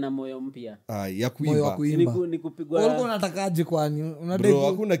nguvu mpya na moyo mpya ya kuimba ni kupigwa ulikuwa unatakaje kwani bro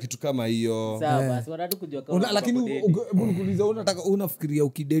hakuna kitu kama hiyo sawa basi wanataka kujua kama lakini unikuuliza unataka unafikiria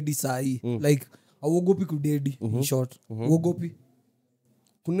ukidedi saa hii like auogopi kudedi in short uogopi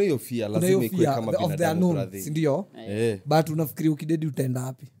kuna hiyo fear lazima ikuwe kama binadamu brother sindio but unafikiria ukidedi utaenda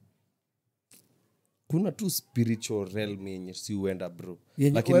wapi kuna tu spiritual realm yenye si uenda bro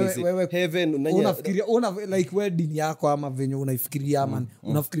lakini heaven unafikiria like wewe dini yako ama venye unaifikiria ama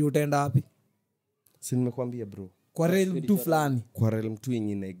unafikiria utaenda wapi si nimekwambia bro kwa realm tu fulani kwa realm tu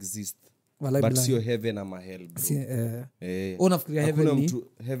yenye ina exist but sio heaven ama hell bro unafikiria heaven ni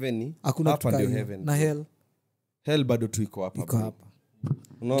heaven ni hakuna hapa ndio heaven na hell bado tu iko hapa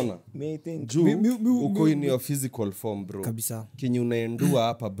unaona me think uko in your physical form bro kabisa kinyi unaendua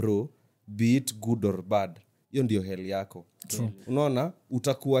hapa bro be it good or bad hiyo ndio hell yako unaona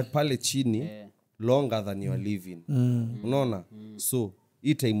utakuwa pale chini longer than you are living unaona so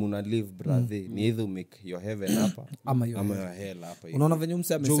hii time una live brother ni either make your heaven hapa ama your hell hapa unaona venye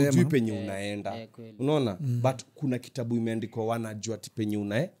mse amesema juu penye unaenda unaona but kuna kitabu imeandikwa wanajua penye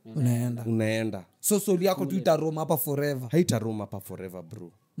unaenda so soul yako tu itaroma hapa forever haitaroma hapa forever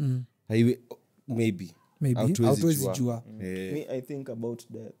bro maybe hautuwezi jua me I think about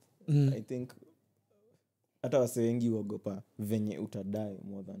death I think hata wase wengi uogopa venye utadai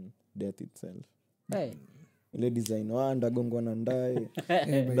more than death itself ile design ndagongwa na ndaye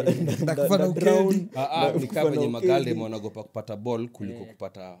ndakufana ukedi ni kama venye magalde wanaogopa kupata ball kuliko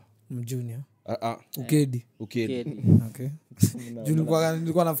kupata mjunior ukedi okay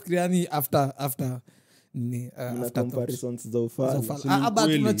nilikuwa nafikiria ni after comparisons za ufala but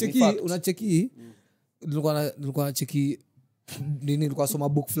unacheki nilikuwa nacheki nini nilikuwa soma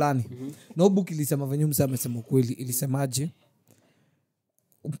book fulani na book ilisema venye msa amesema ukweli ilisemaje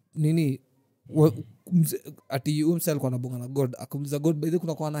nini ati umsa alikuwa anabonga na God akamuliza God by the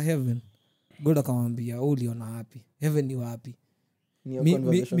kuna kwa na heaven God akamwambia uliona wapi heaven ni wapi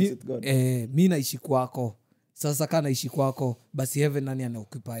mi naishi kwako sasa kaa naishi kwako basi heaven nani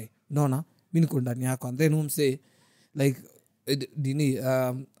anaoccupy unaona mi niko ndani yako and then umse like dini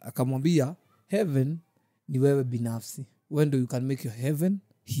akamwambia heaven ni wewe binafsi when you can make your heaven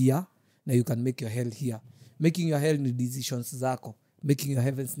here na you can make your hell here making your hell ni decisions zako making your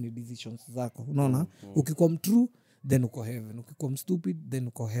heavens ni decisions zako unaona ukikuwa mtrue then uko heaven ukikuwa mstupid then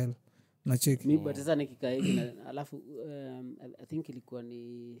uko hell nacheki mi but sasa nikikaa hivi alafu I think ilikuwa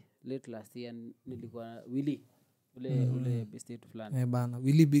ni late last year nilikuwa Willy ule best yetu fulani bana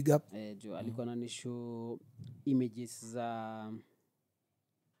Willy big up jo alikuwa ananishow images za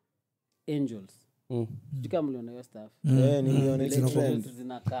angels Jika mliona hiyo stuff niliona ile trend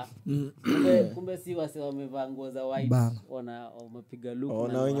zinakaa kumbe si wase wamevaa nguo za white wamepiga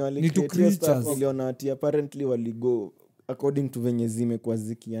look na wenye walikreate stuff niliona ati apparently waligo according to venye zimekuwa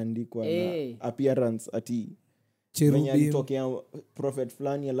zikiandikwa na appearance ati venye alitokea prophet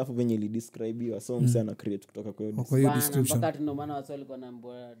fulani alafu venye ilidescribiwa so mse ana create kutoka kwa hiyo kwa hiyo Bana, description mpaka ati ndo maana watu walikuwa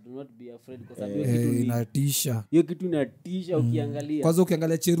wanaambiwa do not be afraid kwa sababu hiyo kitu ni inatisha. hiyo kitu inatisha ukiangalia. Kwanza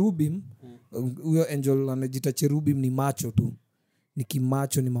ukiangalia cherubim, huyo angel anajita cherubim ni macho tu, ni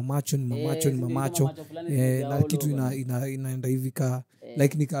kimacho, ni mamacho, ni mamacho, ni mamacho, macho fulani zimejaa na all kitu inaenda hivi ka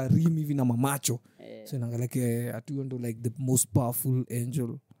like ni ka rim hivi na mamacho, so inaangalia ati huyo ndo like the most powerful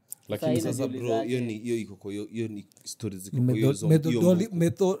angel. Lakini sasa bro hiyo iko kwa hiyo ni stories ziko kwa hiyo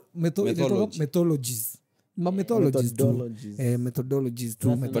methodologies methodologies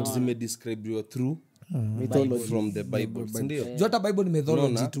tu but zimedescribe through from the Bible, ndio hata Bible ni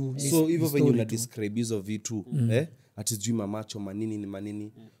methodology tu. So hivyo venye una describe hizo vitu ati sijui mamacho manini ni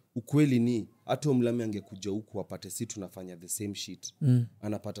manini, ukweli ni hata Mlami angekuja huku apate si tunafanya the same shit,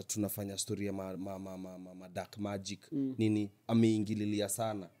 anapata tunafanya story ya dark magic nini, ameingililia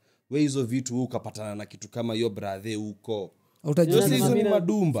sana. We hizo vitu ukapatana na kitu kama hiyo brother huko utajua hizo ni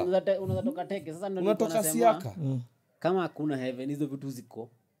madumba, unaweza toka teke. Sasa ndio unatoka Siaka kama hakuna heaven hizo vitu ziko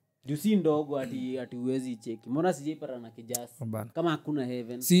juu si ndogo ati uwezi cheki. Mbona sijaipata na kijasi kama hakuna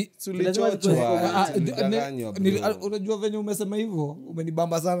heaven? Si ulichochwa unajua venye umesema hivyo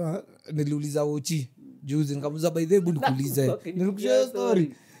umenibamba sana. Niliuliza Wochi juzi nikamuuliza by the way nikuulize nilikushare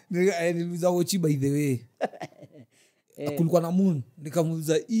story niliuliza Wochi by the way kulikuwa na moon,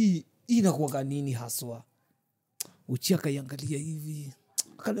 nikamuuliza hii inakuwa nini haswa. Wochi akaiangalia hivi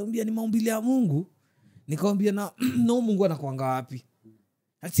akaniambia ni maumbile ya Mungu. Nikamwambia na no Mungu anakuanga wapi?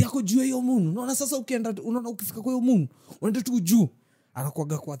 Ati yako juu hiyo moon. Unaona sasa ukienda unaona ukifika kwa hiyo moon unaenda tu juu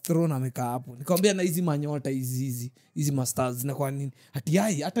anakuaga kwa throne amekaa hapo. Nikamwambia na hizi manyota hizi masters na kwa nini? Ati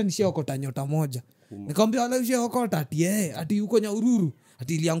yai hata nishaokota nyota moja. Nikamwambia wala ushaokota ati yuko Nyahururu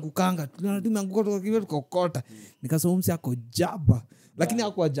ati iliangukanga. Tumeanguka kutoka kiwetu kokota. Nikasema msi yako jaba. Lakini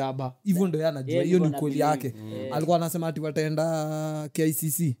hakuwa jaba. Hivyo ndio anajua hiyo ni kweli yake. Alikuwa anasema ati wataenda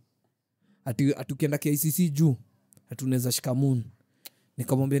KICC. Ati ukienda KICC juu tunaweza shika moon.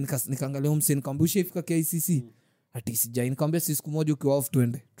 Nikamwambia nikaangalia mse nikamwambia ushafika KICC? Ati sijai. Nikamwambia si siku moja ukiwa off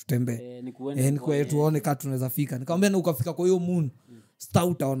twende tutembee. Nikuwe tuone kama tunaweza fika. Nikamwambia na ukafika kwa hiyo moon star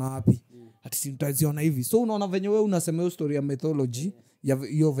utaona wapi? Ati si tutaziona hivi. So unaona venye wewe unasema hiyo story ya mythology ya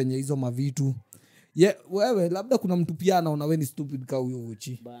hiyo venye hizo mavitu. Wewe labda kuna mtu pia anaona wewe ni stupid kama huyo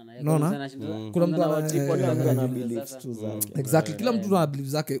Wochi. Unaona? Kuna mtu ana beliefs tu zake. Exactly. Kila mtu ana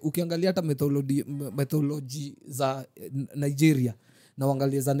beliefs zake. Ukiangalia hata mythology za Nigeria na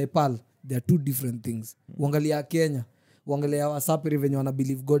uangalia za Nepal, they are two different things. Uangalia Kenya, uangalia Wasapiri venye wana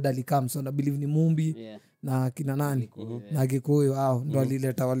believe God alikam, so wana believe ni Mumbi na kina nani na Gikuyu hao ndo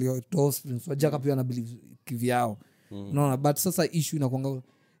walileta waliotoa offspring. Wajaka pia wana believe kivyao. Unaona, but sasa issue inakuanga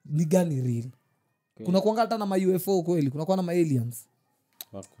ni gani real? Kuna kuanga hata na ma UFO kweli, kuna kuwa na ma aliens.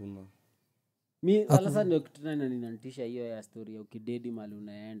 Hakuna. Mi alasa ndio kitu nani ninanitisha hiyo ya story ya ukidedi mali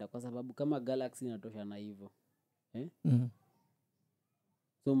unaenda kwa sababu kama galaxy inatosha na hivyo.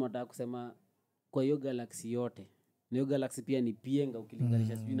 So mtaka kusema kwa hiyo galaxy yote. Na hiyo galaxy pia ni pienga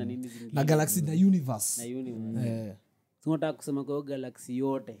ukilinganisha sijui na nini zingine. Na galaxy na universe. So mtaka kusema kwa hiyo galaxy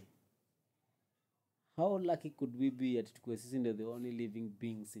yote. How lucky could we be at tukue sisi ndio the only living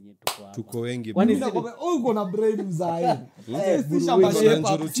beings yenye tuko hapa. Tuko wengi. Uko na brain mzae.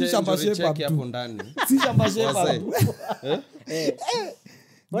 Si shamba shepa hapo ndani. Si shamba shepa.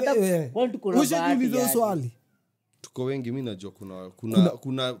 Ushajiuliza swali. Tuko wengi. Mimi najua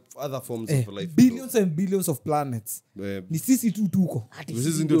kuna other forms of life. Billions and billions of planets. Ni sisi tu tuko.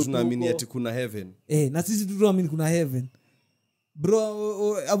 Sisi ndio tunaamini ati kuna heaven. Na sisi tu tunaamini kuna heaven.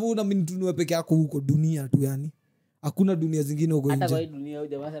 Bro, hapo unaamini tunue peke yako huko dunia tu yani. Hakuna dunia zingine huko nje. Hata kwa dunia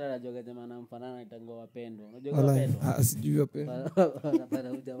huja basi anajua jamaa anamfanana itango Wapendwa. Unajua Wapendwa? Sijui Wapendwa. Anapenda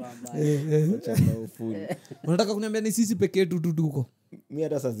huja mbaya. Chana ufuni. Unataka kuniambia ni sisi peke yetu tu tuko? Mimi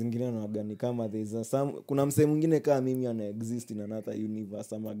hata saa zingine naagani kama kuna msee mwingine kama mimi ana exist in another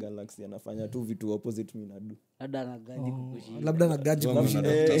universe ama galaxy anafanya tu vitu opposite mimi nadu. Labda anagaji kukushinda. Labda anagaji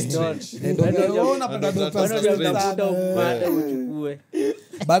kukushinda. Ndio unapenda Doctor Strange.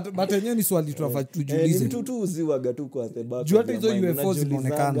 But yenyewe ni swali tunafaa tujiulize. Ni mtu tu uziwaga tu kwa the back. Juu hata hizo UFO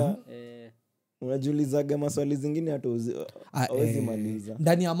zinaonekana. Unajiulizaga maswali zingine hata hawezi maliza.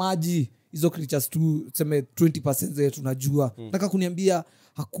 Ndani ya maji hizo creatures tu tuseme 20% zetu tunajua. Nataka kuniambia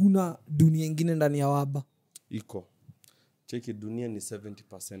hakuna dunia nyingine ndani ya waba? Iko. Cheki dunia ni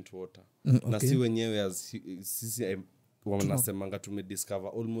 70% water. Na si wenyewe sisi wanasemanga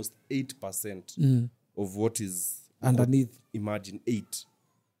tumediscover almost 8% of what is underneath. Imagine 8.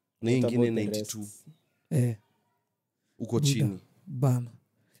 Na ingine 92. Uko chini. Bana.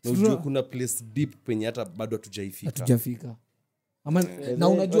 Na ujue kuna place deep penye hata bado hatujafika. Ama, na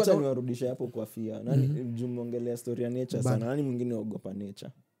unajua Wacha niwarudishe hapo kwa fear. Nani jumongelea story ya nature sana. Nani mwingine ogopa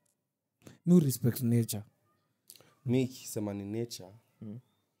nature? mi respect nature. mi kisema ni nature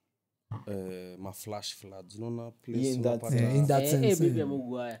maflash floods unaona place Yeah, in that unapata in that sense bibi ya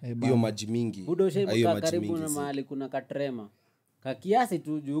Mungu haya. hiyo maji mingi Budo hiyo shaibuka maji karibu na mingi mahali kuna katrema kakiasi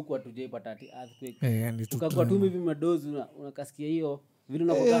tu juu huku hatujaipata ati earthquake. ni tu Ukakuwa tu hivi madozi unakasikia hiyo vile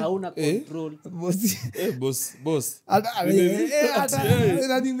unakuwa hauna control. boss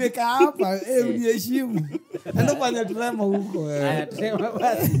nanimeka hapa uniheshimu enda kufanya trema huko Haya trema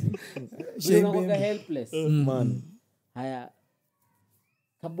basi. Vile unakuwa helpless. Man. Haya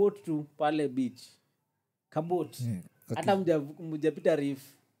kabot tu pale beach kabot hata mjapita reef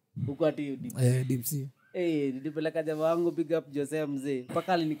huko ati deep sea. nilipeleka jamaa wangu pick up Jose mzee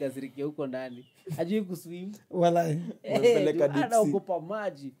mpaka alinikasirikia huko ndani ajui kuswim Walai. Umepeleka deep sea. ukopa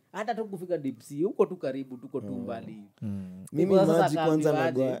maji hata tu kufika deep sea huko tu karibu tuko tu mbali Mimi Sasa maji kwanza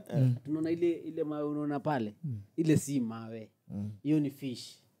akaambiwaje, nagwa tunaona ile mawe unaona pale ile si mawe hiyo ni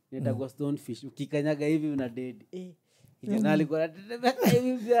fish inaitwa stone fish ukikanyaga hivi una dead kijana alikuwa anatetemeka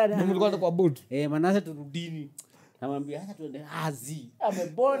hivi bwana Mlikuwa kwa boat. manase turudini namwambia hata tuende azi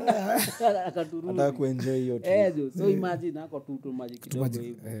amebonda akaturudi nataka kuenjoy hiyo trip. so imagine ako tu maji kidogo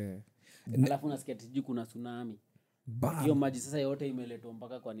hivi alafu nasikia sijui kuna tsunami hiyo maji sasa yote imeletwa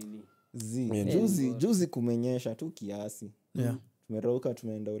mpaka kwa nini Juzi kumenyesha tu kiasi. Tumerauka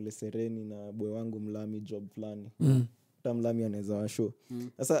tumeenda Ole Sereni na boy wangu Mlami job fulani. Hata Mlami anaweza washow.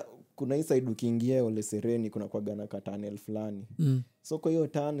 Sasa kuna hii side ukiingia Ole Sereni kuna kwa na tunnel fulani. So kwa hiyo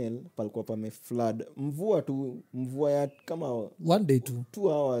tunnel palikuwa pame flood. Mvua ya kama One day tu 2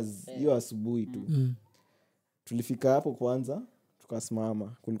 hours hiyo asubuhi tu. Tulifika hapo kwanza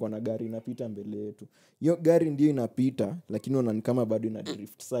tukasimama, kulikuwa na gari inapita mbele yetu. Hiyo gari ndio inapita lakini unaona kama bado ina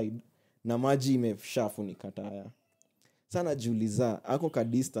drift side na maji imeshafunika taya. Sana jiuliza ako ka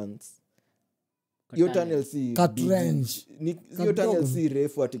distance. Hiyo tunnel si Cut big. range. Hiyo tunnel si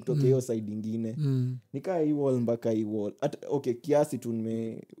refu ati kutoka hiyo side nyingine. Nikaa hii wall mpaka hii wall. Okay, kiasi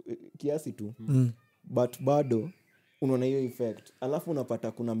tu. But bado unaona hiyo effect. Alafu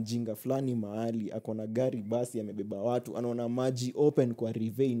unapata kuna mjinga fulani mahali akona gari basi amebeba watu, anaona maji open kwa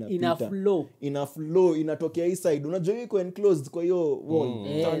river inapita. Ina flow inatokea hii side. Unajua iko enclosed kwa hiyo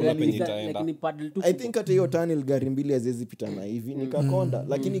wall. lakini paddle tu I think hata hiyo tunnel gari mbili haziwezi pita na hivi nikakonda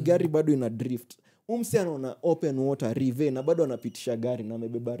lakini gari bado ina drift. Umse anaona open water river na bado anapitisha gari na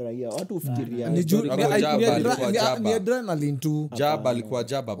amebeba raia. Watu ufikiria ni adrenaline tu. Jaba alikuwa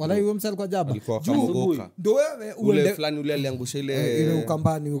jaba bro. Walai huyo msali kwa jaba. Alikuwa kamogoka. Ndio wewe Ule fulani ule aliangusha ile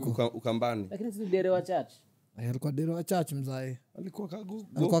ukambani huko. ukambani. lakini si dere wa church alikuwa dero wa church mzae. Alikuwa kagu.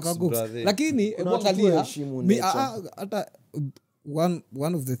 Alikuwa kagu. Lakini hebu angalia hata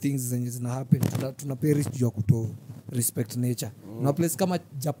one of the things zenye zina happen tuna perish juu ya kuto respect nature. Na place kama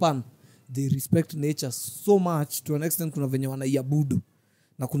Japan they respect nature so much to an extent kuna venye wanaiabudu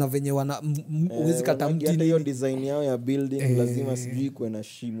na kuna venye uwezi kata mti hiyo design yao ya building lazima sijui kuwe na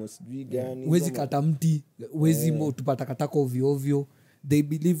shimo sijui gani uwezi kata mti uwezi tupata kataka ovyo ovyo. They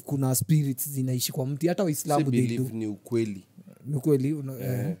believe kuna spirits zinaishi kwa mti. Hata Waislamu they do. Ni ukweli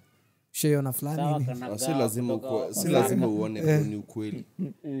sheyona fulani si lazima uone ni ukweli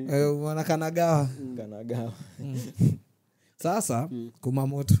wanakanagawa sasa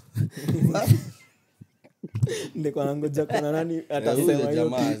kumamoto ndiko nangoja kuna nani atasema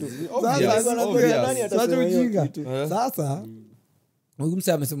hiyo kitu. Sasa huyu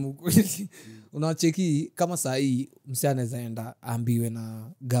mse amesema ukweli. Unacheki kama saa hii mse anaweza enda aambiwe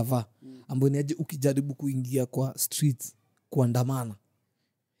na gava ambayo ni aje ukijaribu kuingia kwa streets kuandamana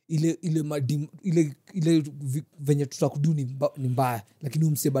ile venye tutakudu ni mbaya, lakini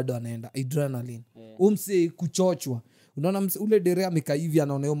umse bado anaenda adrenaline. Umse kuchochwa, unaona ule dere amekaa hivi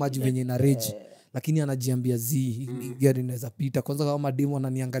anaona hiyo maji venye na reji lakini anajiambia gari inaweza pita. Kwanza kama mademu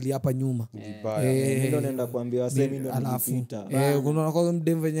ananiangalia hapa nyuma ndio naenda kuambia wasemi ndio nipita unaona kwa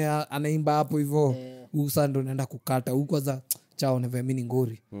mdemu venye anaimba hapo hivyo usa ndo naenda kukata huko. Kwanza chao nevemini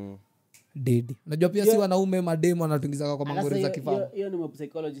ngori dedi. Unajua pia si wanaume mademu anatungiza kwa mangori za kifamu. Hiyo ni mob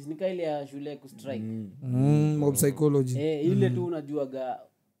psychologist nika ile ya shule ku strike mob psychology ile tu unajuaga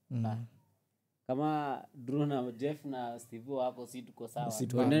kama Drew na Jeff na Steve wako si tuko sawa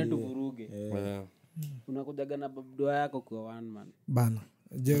tuende tuvuruge unakujaga na babdoa yako kwa one man bana.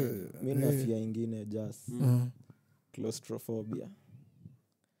 Mimi na fia ingine just claustrophobia.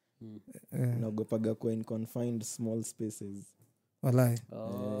 Naogopaga kwa in confined small spaces. Walai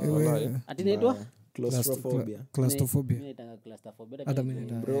ati naitwa claustrophobia. Hata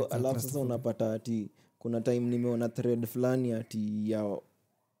mimi bro alafu sasa unapata ati kuna time nimeona thread fulani ati ya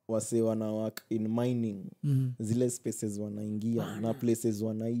wase wana work in mining zile spaces wanaingia na places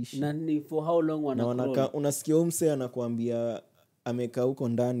wanaishi na ni for how long na unasikia umse anakuambia amekaa huko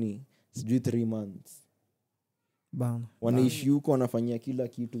ndani sijui 3 months bana wanaishi huko wanafanyia kila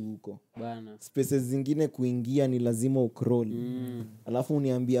kitu huko bana. spaces zingine kuingia ni lazima ucrawl alafu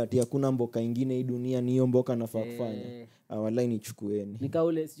uniambia ati hakuna mboka ingine hii dunia ni hiyo mboka nafaa kufanya walai nichukueni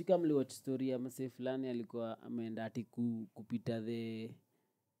nikaule sijui kama mliwatch story ya msee fulani alikuwa ameenda ati kupita the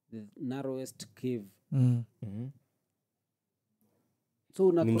narrowest cave so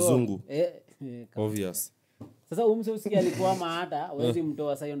una ni crawl. mzungu obvious sasa umse usikia alikuwa maata wezi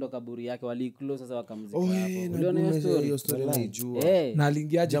mtoa sasa ndo kaburi yake waliclose sasa wakamzika hapo uliona hiyo story na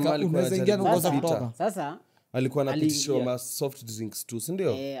aliingiaje unaweza ingia na kukosa kutoka sasa alikuwa anapitishwa ma soft drinks tu si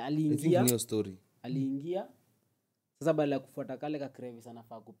ndio aliingia hiyo story aliingia sasa baada ya kufuata kale ka crevice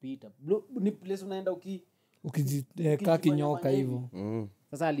anafaa kupita ni place unaenda ukijikaa kinyoka hivyo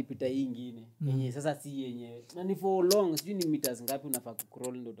sasa alipita hii ingine yenye sasa si yenyewe na ni for long sijui ni meters ngapi unafaa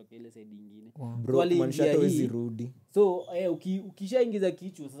kucrawl ndio utoke ile side nyingine bro manisha hawezi rudi so ukishaingiza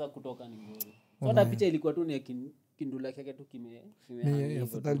kichwa sasa kutoka ni ngori so hata picha ilikuwa tu ni kindula yake tu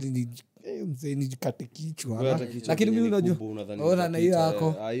afadhali nijikate kichwa lakini mimi unajua ona na hiyo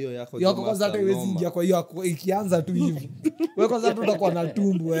yako kwanza hata iwezi ingia kwa hiyo ikianza tu hivi wewe kwanza tu utakuwa na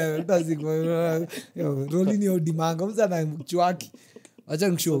tumbu wewe utaziko rolini odimanga mza na mchwaki acha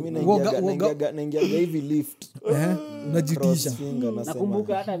nishow naingia hivi lift unajitisha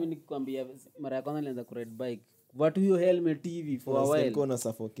nakumbuka hata mimi nikwambia mara ya kwanza nilianza ku ride bike watu hiyo helmet TV for a while uko na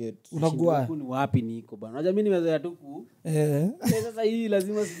suffocate unagua ni wapi niko bana unajua mimi nimezoea tu sasa hii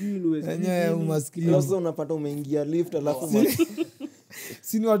lazima sijui niwe yenyewe umaskini sasa unapata umeingia lift alafu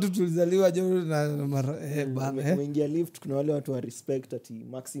sini watu tulizaliwa je na bana umeingia lift kuna wale watu wa respect ati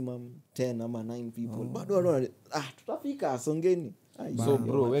maximum 10 ama 9 people bado watu tutafika songeni so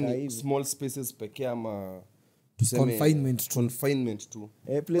bro when small spaces pekee ama confinement tu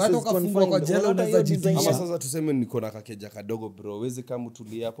places kafungwa kwa jela unaweza jitisha ama sasa tuseme niko na kakeja kadogo bro wezi kama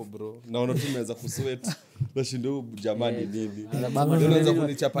utulia hapo bro naona tu naweza kusweat na shindo jamani nini unaweza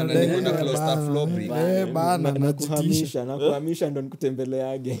kunichapa na niko na claustrophobic bana nakuhamisha ndo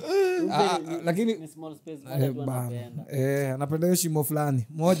nikutembeleage lakini ni small space watu wanapenda anapenda hiyo shimo fulani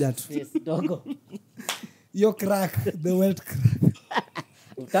moja tu dogo hiyo crack the wet crack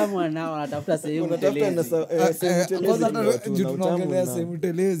utamu nao anatafuta sehemu tunaongelea sehemu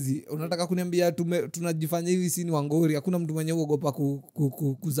telezi unataka kuniambia tunajifanya hivi sini wangori hakuna mtu mwenye uogopa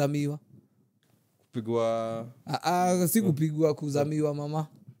kuzamiwa kupigwa si kupigwa kuzamiwa mama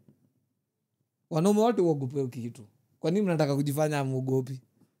wanaume wote uogope kitu kwa nini mnataka kujifanya amuogopi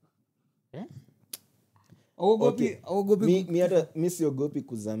mi siogopi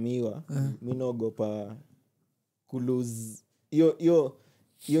kuzamiwa mi naogopa kulose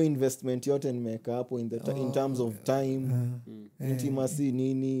hiyo investment yote nimeweka hapo in terms of time intimacy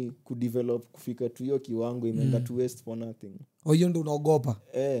nini kudevelop kufika tu hiyo kiwango imeenda to waste for nothing hiyo ndo unaogopa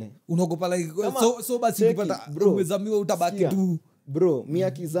unaogopa like so basi ukipata umezamiwa utabaki tu bro mi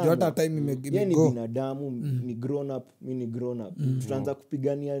akizama time ni binadamu ni grown up mi ni grown up tutaanza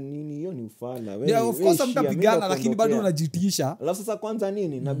kupigania nini hiyo ni ufala of course mtapigana lakini bado unajitisha alafu sasa kwanza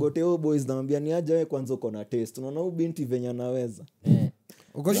nini nagote huo boys namwambia ni aje wewe kwanza uko na test unaona huyu binti venye anaweza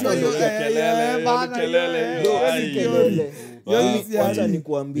acha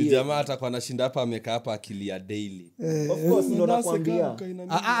nikuambie jamaa atakuwa anashinda hapa amekaa hapa akilia daily of course ndo nakwambia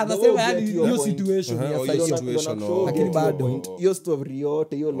anasema yani hiyo situation lakini bado hiyo story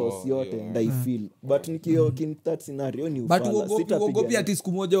yote hiyo loss yote ndaifeel but nikio in that scenario ni ufala but uogopi ati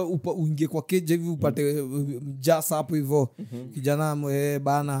siku moja uingie kwa keje hivi upate jasa hapo hivyo kijana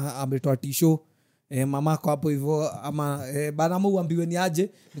bana ametoa tisho mamako hapo hivyo ama bana ama uambiwe ni aje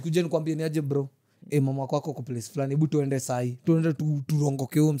nikuje nikwambie ni aje bro mama kwako kwa place fulani hebu tuende sahi tuende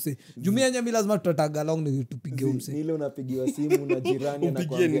turongoke huo mse jumia nyami lazima tutataga long ni tupige huo mse ile unapigiwa simu na jirani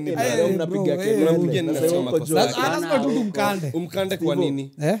anakuambia unapiga kelele lazima tu umkande kwa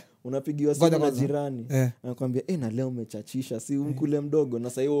nini unapigiwa simu na jirani anakuambia na leo umechachisha si mkule mdogo na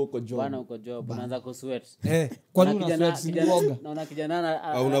sasa hiyo uko job bwana uko job unaanza kusweat kwa nini una sweat si mwoga naona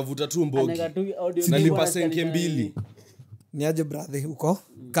kijana unavuta tu mbogi nalipa senke 2 ni aje brother huko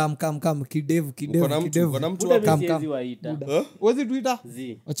kam kidevu kuna mtu wezi tuita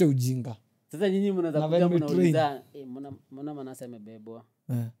acha ujinga sasa nyinyi mnaanza kuja mnauliza mbona Manase amebebwa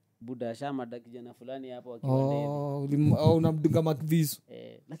buda shama kijana fulani hapo akiwa ndani unamdunga makvisu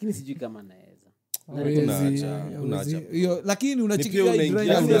lakini sijui kama naweza hiyo lakini unachikia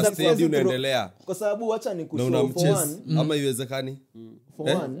unaendelea kwa sababu acha nikushow ama iwezekani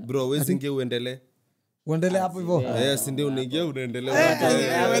bro wezi inge uendelee uendelee hapo hivyo si ndio unaingia unaendelea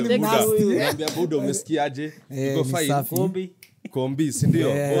unaambia buda umesikiaje iko fine Kombi. kombi si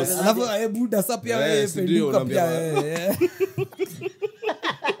ndio alafu buda sasa pia wewe penduka pia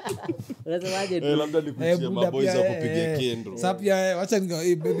Unasemaje tu? labda nikuchia maboys wa kupiga kendo sasa pia wacha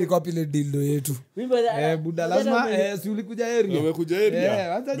baby kwa pile dildo yetu Mimi buda lazima si ulikuja area umekuja area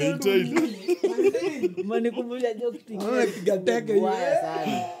wacha manikumbusha joke piga teke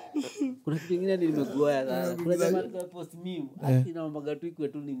sana. Kuna kitu kingine nimegoya sana. Kuna jamaa alikuwa post meme ati naomba tu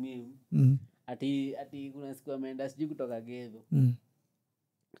kwetu ni meme. Ati kuna siku ameenda sijui kutoka Gedho.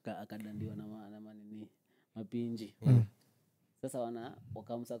 Akadandiwa na manini mapinji. Sasa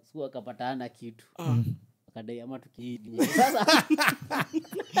wakamsakusua akapatana kitu. Akadai ama tukiidi. Sasa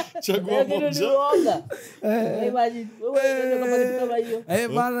chagua moja imagine wewe kama kitu kama hiyo.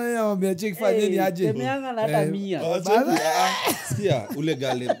 bana anamwambia check fanyeni aje Temeanga na hata 100. sikia ule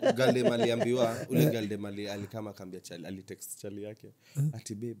gale maliambiwa ule gale mali alikama akambia chali alitext chali yake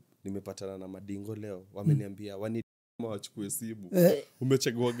ati babe nimepatana na madingo leo wameniambia wani wachukue simu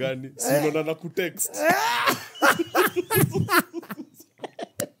umechagua gani si unaona na kutext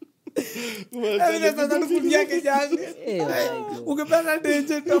ukipenda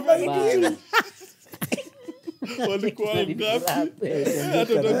denje tobaiki walikuwa ngapi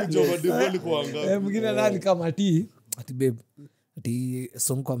hata ndio madingo walikuwa ngapi mwingine nani kama ati babe ati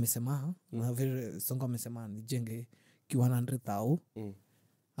Sonko amesema Sonko amesema nijenge ki 100,000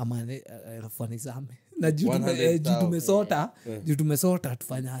 ama elfu nizame na juu tumesota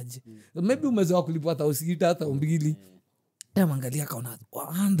tufanyaje maybe umezoea kulipa 1,000 hata 2 mangalia kaona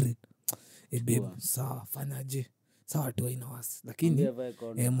 100 babe sawa fanyaje sawa tu ina wasi lakini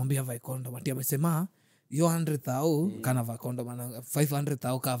mwambie vai kondo mati amesema yo 100,000 kana vai kondo maana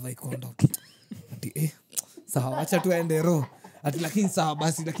 500,000 ka vai kondo ati sawa acha tuende ro ati lakini sawa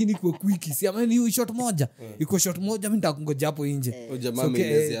basi lakini kwa quick si ameni hiyo shot moja iko shot moja mimi nitakungoja hapo nje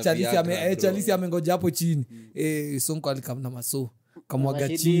Chalisi amengoja hapo chini Sonko alikamna maso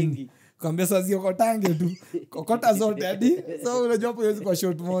kamwaga chini kwambia sasa zio kotange tu kokota zote hadi so unajua hapo hizo kwa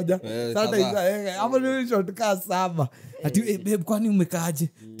shot moja sasa hapo ni shot ka 7 ati babe kwani umekaaje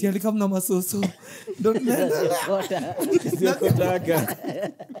ti alikamna masoso don't sio kotaka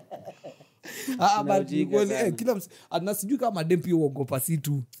but kila anasijui kama dempi uogopa si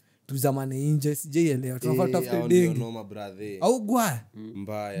tu tuzamane nje sijaelewa tunafuta dengi au gwa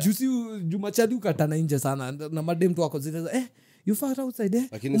mbaya juzi Jumachadi ukatana nje sana na madem tu wako zile you far outside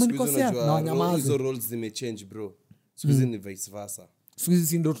umenikosea na wanyamaza hizo roles zimechange bro siku ni vice versa siku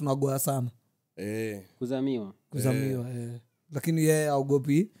hizi ndio tunagoa sana kuzamiwa lakini yeye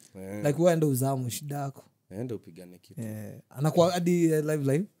aogopi like wewe ndio uzamu shida yako ndio upigane kitu anakuwa hadi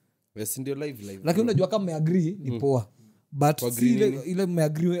live yes ndio live lakini unajua kama umeagree ni poa but ile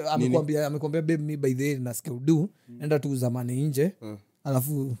umeagree amekwambia babe me by the way nasikia udu enda tu zamani nje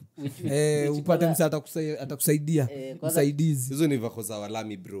alafu upate msa atakusaidia msaidizi hizo ni vako za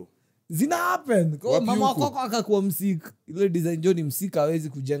walami bro zina happen kwa mama wako akakuwa msika ile design Johnny msika hawezi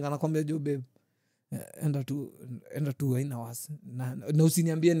kujenga nakwambia jo babe enda tu haina wasi na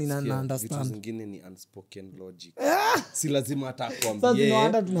usiniambie ni na understand vitu zingine ni unspoken logic si lazima hata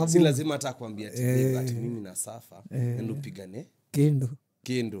kuambia si lazima hata kuambia ati mimi na safa endo pigane kendo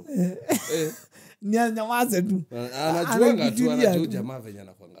ni nyamaze tu anajua jamaa venye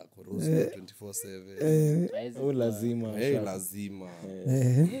anakuanga kuruhusu 24/7 lazima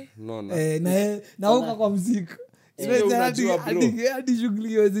unaona na uka kwa mziki hadi shughuli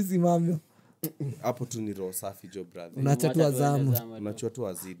hiyo simamio hapo tu ni roho safi jo brother unachatua zamu unachatua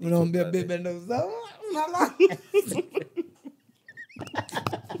azidi unaambia bebe ndo zamu unala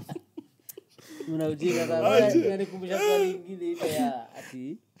unaujika sana nikumbusha swali lingine ile ya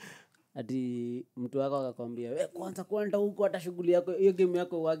ati mtu wako akakwambia wewe kwanza kwenda huko hata shughuli yako hiyo game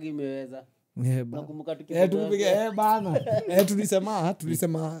yako wagi imeweza nakumbuka tukipiga bana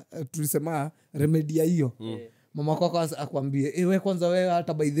tulisema remedia hiyo mama kwako akwambie wewe kwanza wewe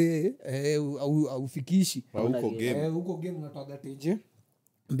hata by the aufikishi huko game unatoka teje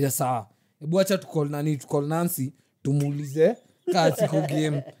mbia sawa hebu acha tukol Nancy tumuulize kazi kwa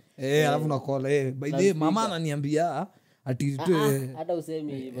game alafu na call by the mama ananiambia ati hata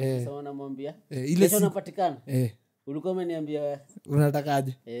usemi hivyo sawa namwambia ile unapatikana ulikuwa umeniambia wewe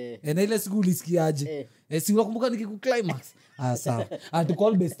unatakaje na ile siku ulisikiaje si unakumbuka nikikuclimax sawa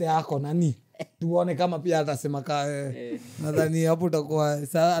atukol best yako nani tuone kama pia atasema nadhani hapo utakuwa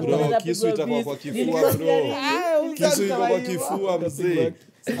sawa kisu itakuwa kwa kifua bro kisu itakuwa kwa kifua mzee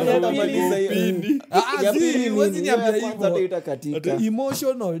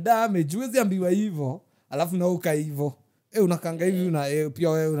emotional damage huwezi ambiwa hivyo alafu nauka hivyo unakanga hivi pia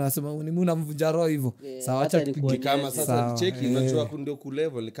wewe unasema ni mimi unamvunja roho hivyo sawa acha tupige kama sasa cheki unajua ndio ku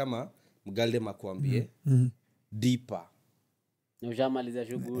level kama mgalde makwambie deeper na ushamaliza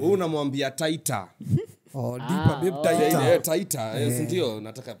shughuli wewe unamwambia taita deeper babe taita ndio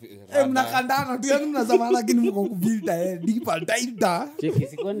nataka mnakandana tu yani mnazamana lakini mko kuvita deeper taita cheki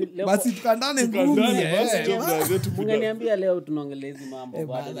sikoni leo basi tukandane ngumi ungeniambia leo tunaongelea hizi mambo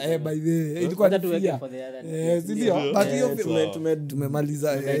bado by the way ilikuwa tuweke for the other ndio but hiyo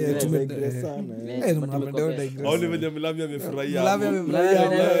tumemaliza au ni venye Mlami amefurahia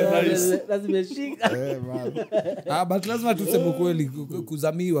lazima shika but lazima tuseme kweli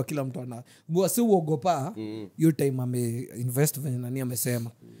kuzamiwa kila mtu ana si uogopa hiyo time ameinvest venye nani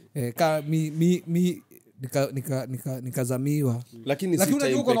amesema ka mi nikazamiwa lakini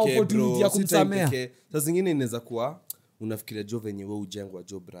unajua uko na opportunity ya kumsamea saa zingine inaweza kuwa unafikiria jo venye wewe ujengwa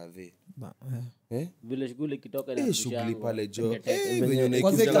jo brother vile shughuli kitoka na shughuli pale jo venye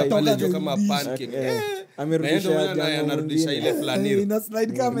unaikuja pale jo kama pancake anarudisha ile fulani ina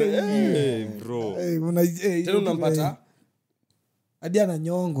slide kama bro tena unampata hadi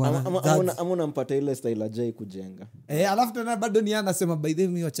ananyongwa ama unampata ile style ajai kujenga alafu tena bado ni anasema by the way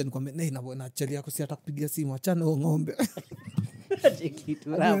mimi acha nikwambie na chali yako si atakupigia simu achana huo ng'ombe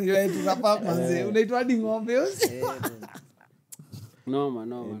unaitwa hadi ng'ombe no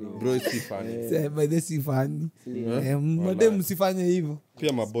bro si funny by the si funny madem msifanye hivyo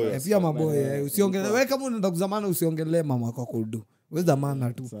pia maboya usiongele wewe kama unaenda kuzamana usiongelee mama yako kudu wewe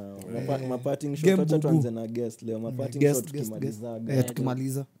zamana tu maparting shot acha tuanze na guest leo maparting shot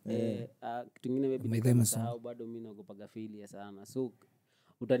tukimaliza kitu kingine maybe nimesahau bado mimi naogopa failure sana so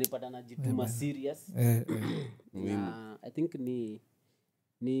utanipata najituma serious I think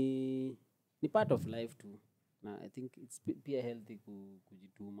ni part of life too na I think it's pia healthy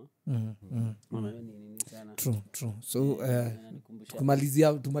kujituma sana true so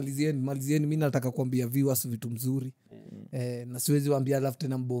tumalizieni mimi nataka kuambia viewers vitu mzuri na siwezi waambia alafu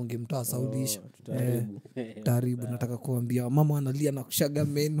tena mbonge mtoa saudisha taribu nataka kuambia mama analia na kushaga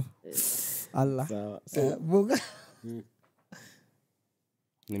meno Allah bonga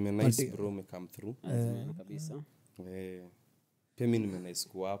nice bro me come through kabisa pia mimi nice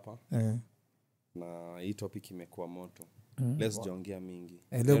kuwa hapa na hii topic imekuwa moto let's jongea mingi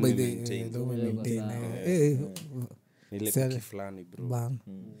leo by the ile kitu fulani bro bang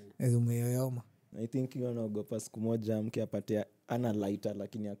umeyoyoma I think you naogopa siku moja mke apate ana lighter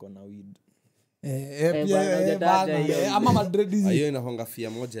lakini ako na weed ama madred hiyo inahonga fia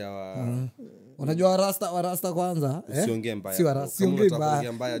moja ya unajua warasta kwanza usiongee mbaya siongee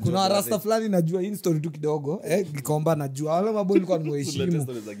mbaya kuna warasta fulani najua hii story tu kidogo Gikomba najua wale maboi nilikuwa nimeheshimu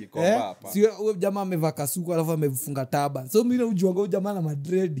sio jamaa amevaa kasuku alafu amefunga taba so mimi najua ngo jamaa na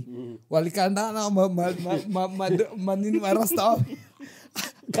madred walikandana manini warasta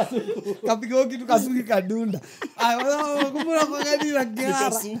kapiga kitu kasuki kadunda kumbuka kwa gani la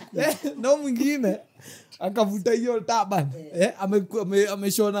gara no mwingine akavuta hiyo taban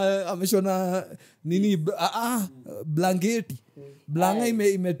ameshona nini blanketi blanga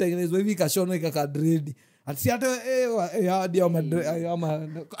imetengenezwa hivi kashona ikakadredi ati hata hadi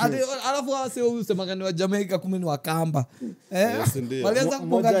alafu wase usema ni wa Jamaica kumbe ni wakamba walianza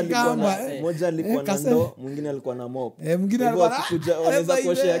kuponga kamba moja alikuwa na ndo mwingine alikuwa na mop mwingine alikuwa wanaweza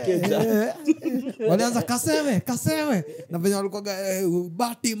kuoshea keja walianza kasewe na venye walikuwa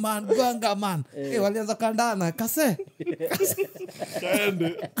Batman Ganga man walianza kandana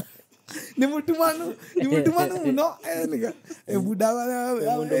ni mtumano mno buda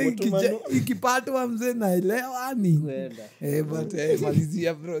ikipato wa mzee naelewa ni but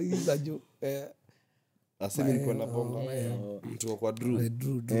malizia bro hizo jo asili nilikuwa na bonga mtu kwa Drew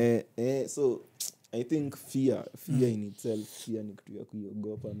so I think fear in itself fear ni kitu ya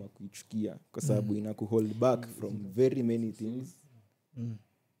kuogopa ama kuichukia kwa sababu inakuhold back from very many things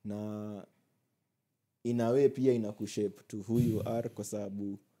na in a way pia inakushape to who you are kwa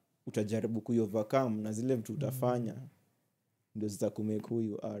sababu utajaribu kuovercome na zile vitu utafanya ndio zitakumake who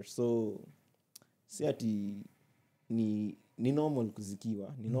you are so si ati ni normal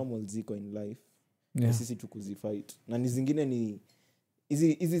kuzikiwa ni normal ziko in life na sisi tukuzifight na ni zingine ni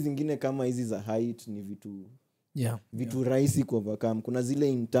hizi zingine kama hizi za height ni vitu rahisi kuovercome kuna zile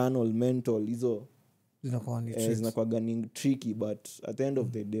internal mental hizo zinakuwa ni tricky but at the end of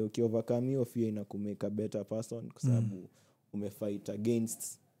the day ukiovercome hiyo fear inakumake a better person kwa sababu umefight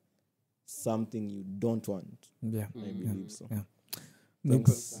against something you don't want I believe so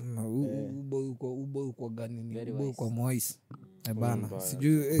ubo kwa gani ni ubo kwa Moise bana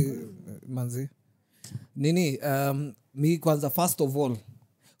sijui manzi nini mi kwanza first of all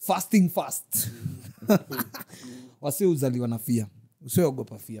fasting fast wasi uzaliwa na fear.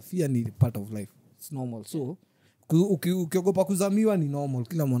 Usiogopa fear ni part of life, it's normal. So ukiogopa kuzamiwa ni normal,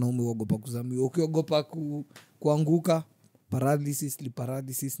 kila mwanaume uogopa kuzamiwa. Ukiogopa kuanguka, paralysis,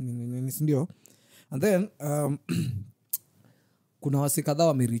 ni ndio. And then kuna wasi kadhaa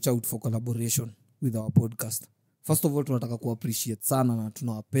wame reach out for collaboration with our podcast. First of all, tunataka kuappreciate sana na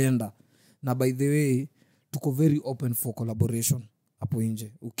tunawapenda, na by the way tuko very open for collaboration hapo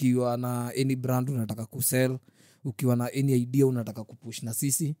nje. Ukiwa na any brand unataka kusell, ukiwa na any idea unataka kupush na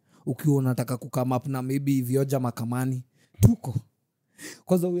sisi, ukiwa unataka kukame up na maybe vioja makamani, tuko.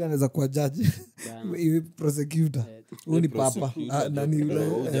 Kwanza huyu anaweza kuwa judge, huyu prosecutor, huyu ni papa, nani yule,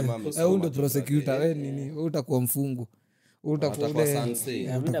 huyu ndo prosecutor, wewe nini, wewe utakuwa mfungu, utakuwa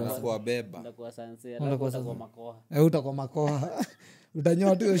sanse, utakuwa beba, utakuwa makoha,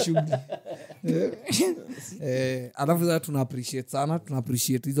 utanyoa tu hiyo shughuli. Alafu sasa tuna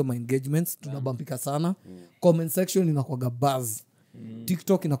appreciate hizo my engagements, tunabampika sana. Comment section inakuwaga buzz.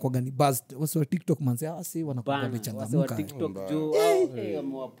 TikTok inakuwaga ni buzz. Wasi wa TikTok manzi si wanakuwa wamechangamka. TikTok juu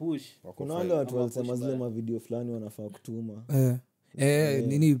wamewapush. Kuna wale watu walisema zile ma video fulani wanafaa kutuma.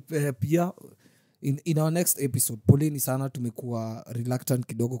 Nini pia in our next episode, poleni sana, tumekuwa reluctant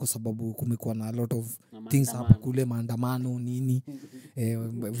kidogo kwa sababu kumekuwa na a lot of things hapa kule, maandamano nini,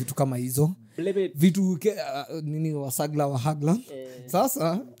 vitu kama hizo vitu nini, wasagla wa hagla.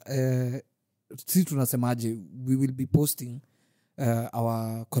 Sasa sisi tunasemaje, we will be posting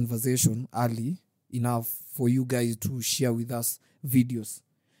our conversation early enough for you guys to share with us videos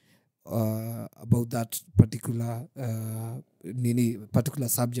about that particular particular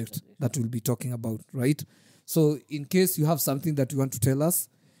subject that we'll be talking about, right? So in case you have something that you want to tell us,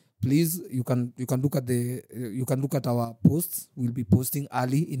 please you can look at our posts. We'll be posting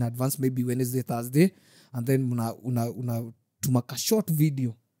early in advance, maybe Wednesday, Thursday, and then una tumaka short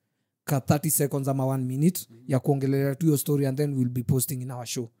video ka 30 seconds ama 1 minute ya kuongelea tu hiyo story, and then we'll be posting in our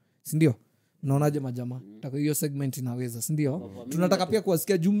show, si ndio? Unaonaje majama? Taka hiyo segment inaweza, si ndio? Tunataka pia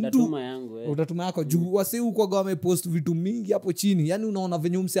kuwasikia juu mtu utatuma yako juu wasi huko kwa wamepost vitu mingi hapo chini, yani unaona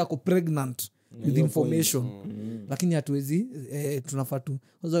venye mse yako pregnant with information, lakini hatuwezi tunafaa tu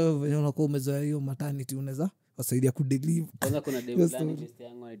kwanza venye unakuwa umezoea hiyo maternity, unaweza wasaidia kudeliver. Kwanza kuna demo fulani list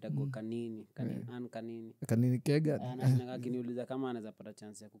yangu itakuwa kanini kega anataka kiniuliza kama anaweza pata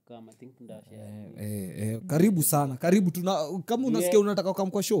chance ya kukama. I think ndashare. Karibu sana, karibu. Kama unasikia unataka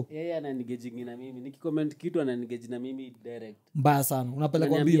kukam kwa show, yeye ananigaging na mimi, nikicomment kitu ananigage na mimi direct. Mbaya sana,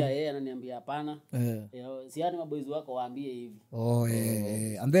 unapeleka kwa mbio. Yeye ananiambia hapana, si yani maboys wako waambie hivi.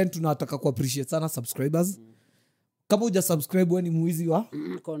 And then tunataka ku appreciate sana subscribers. Kama uja subscribe, wewe ni muizi wa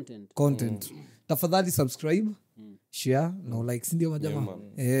content. Tafadhali subscribe, share na like, sindio majamaa?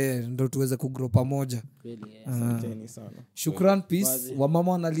 Ndio tuweze kugrow pamoja. Asanteni sana. Shukran, peace.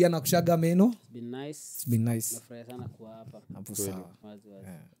 Wamama wanalia na kushaga meno. It's been nice. Nafurahi sana kuwa hapa. Hapo sawa.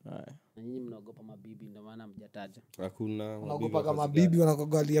 Na nyinyi mnaogopa mabibi ndio maana mjataja. Hakuna unaogopa kama mabibi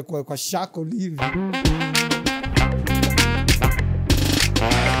wanakogalia kwa shako hivi.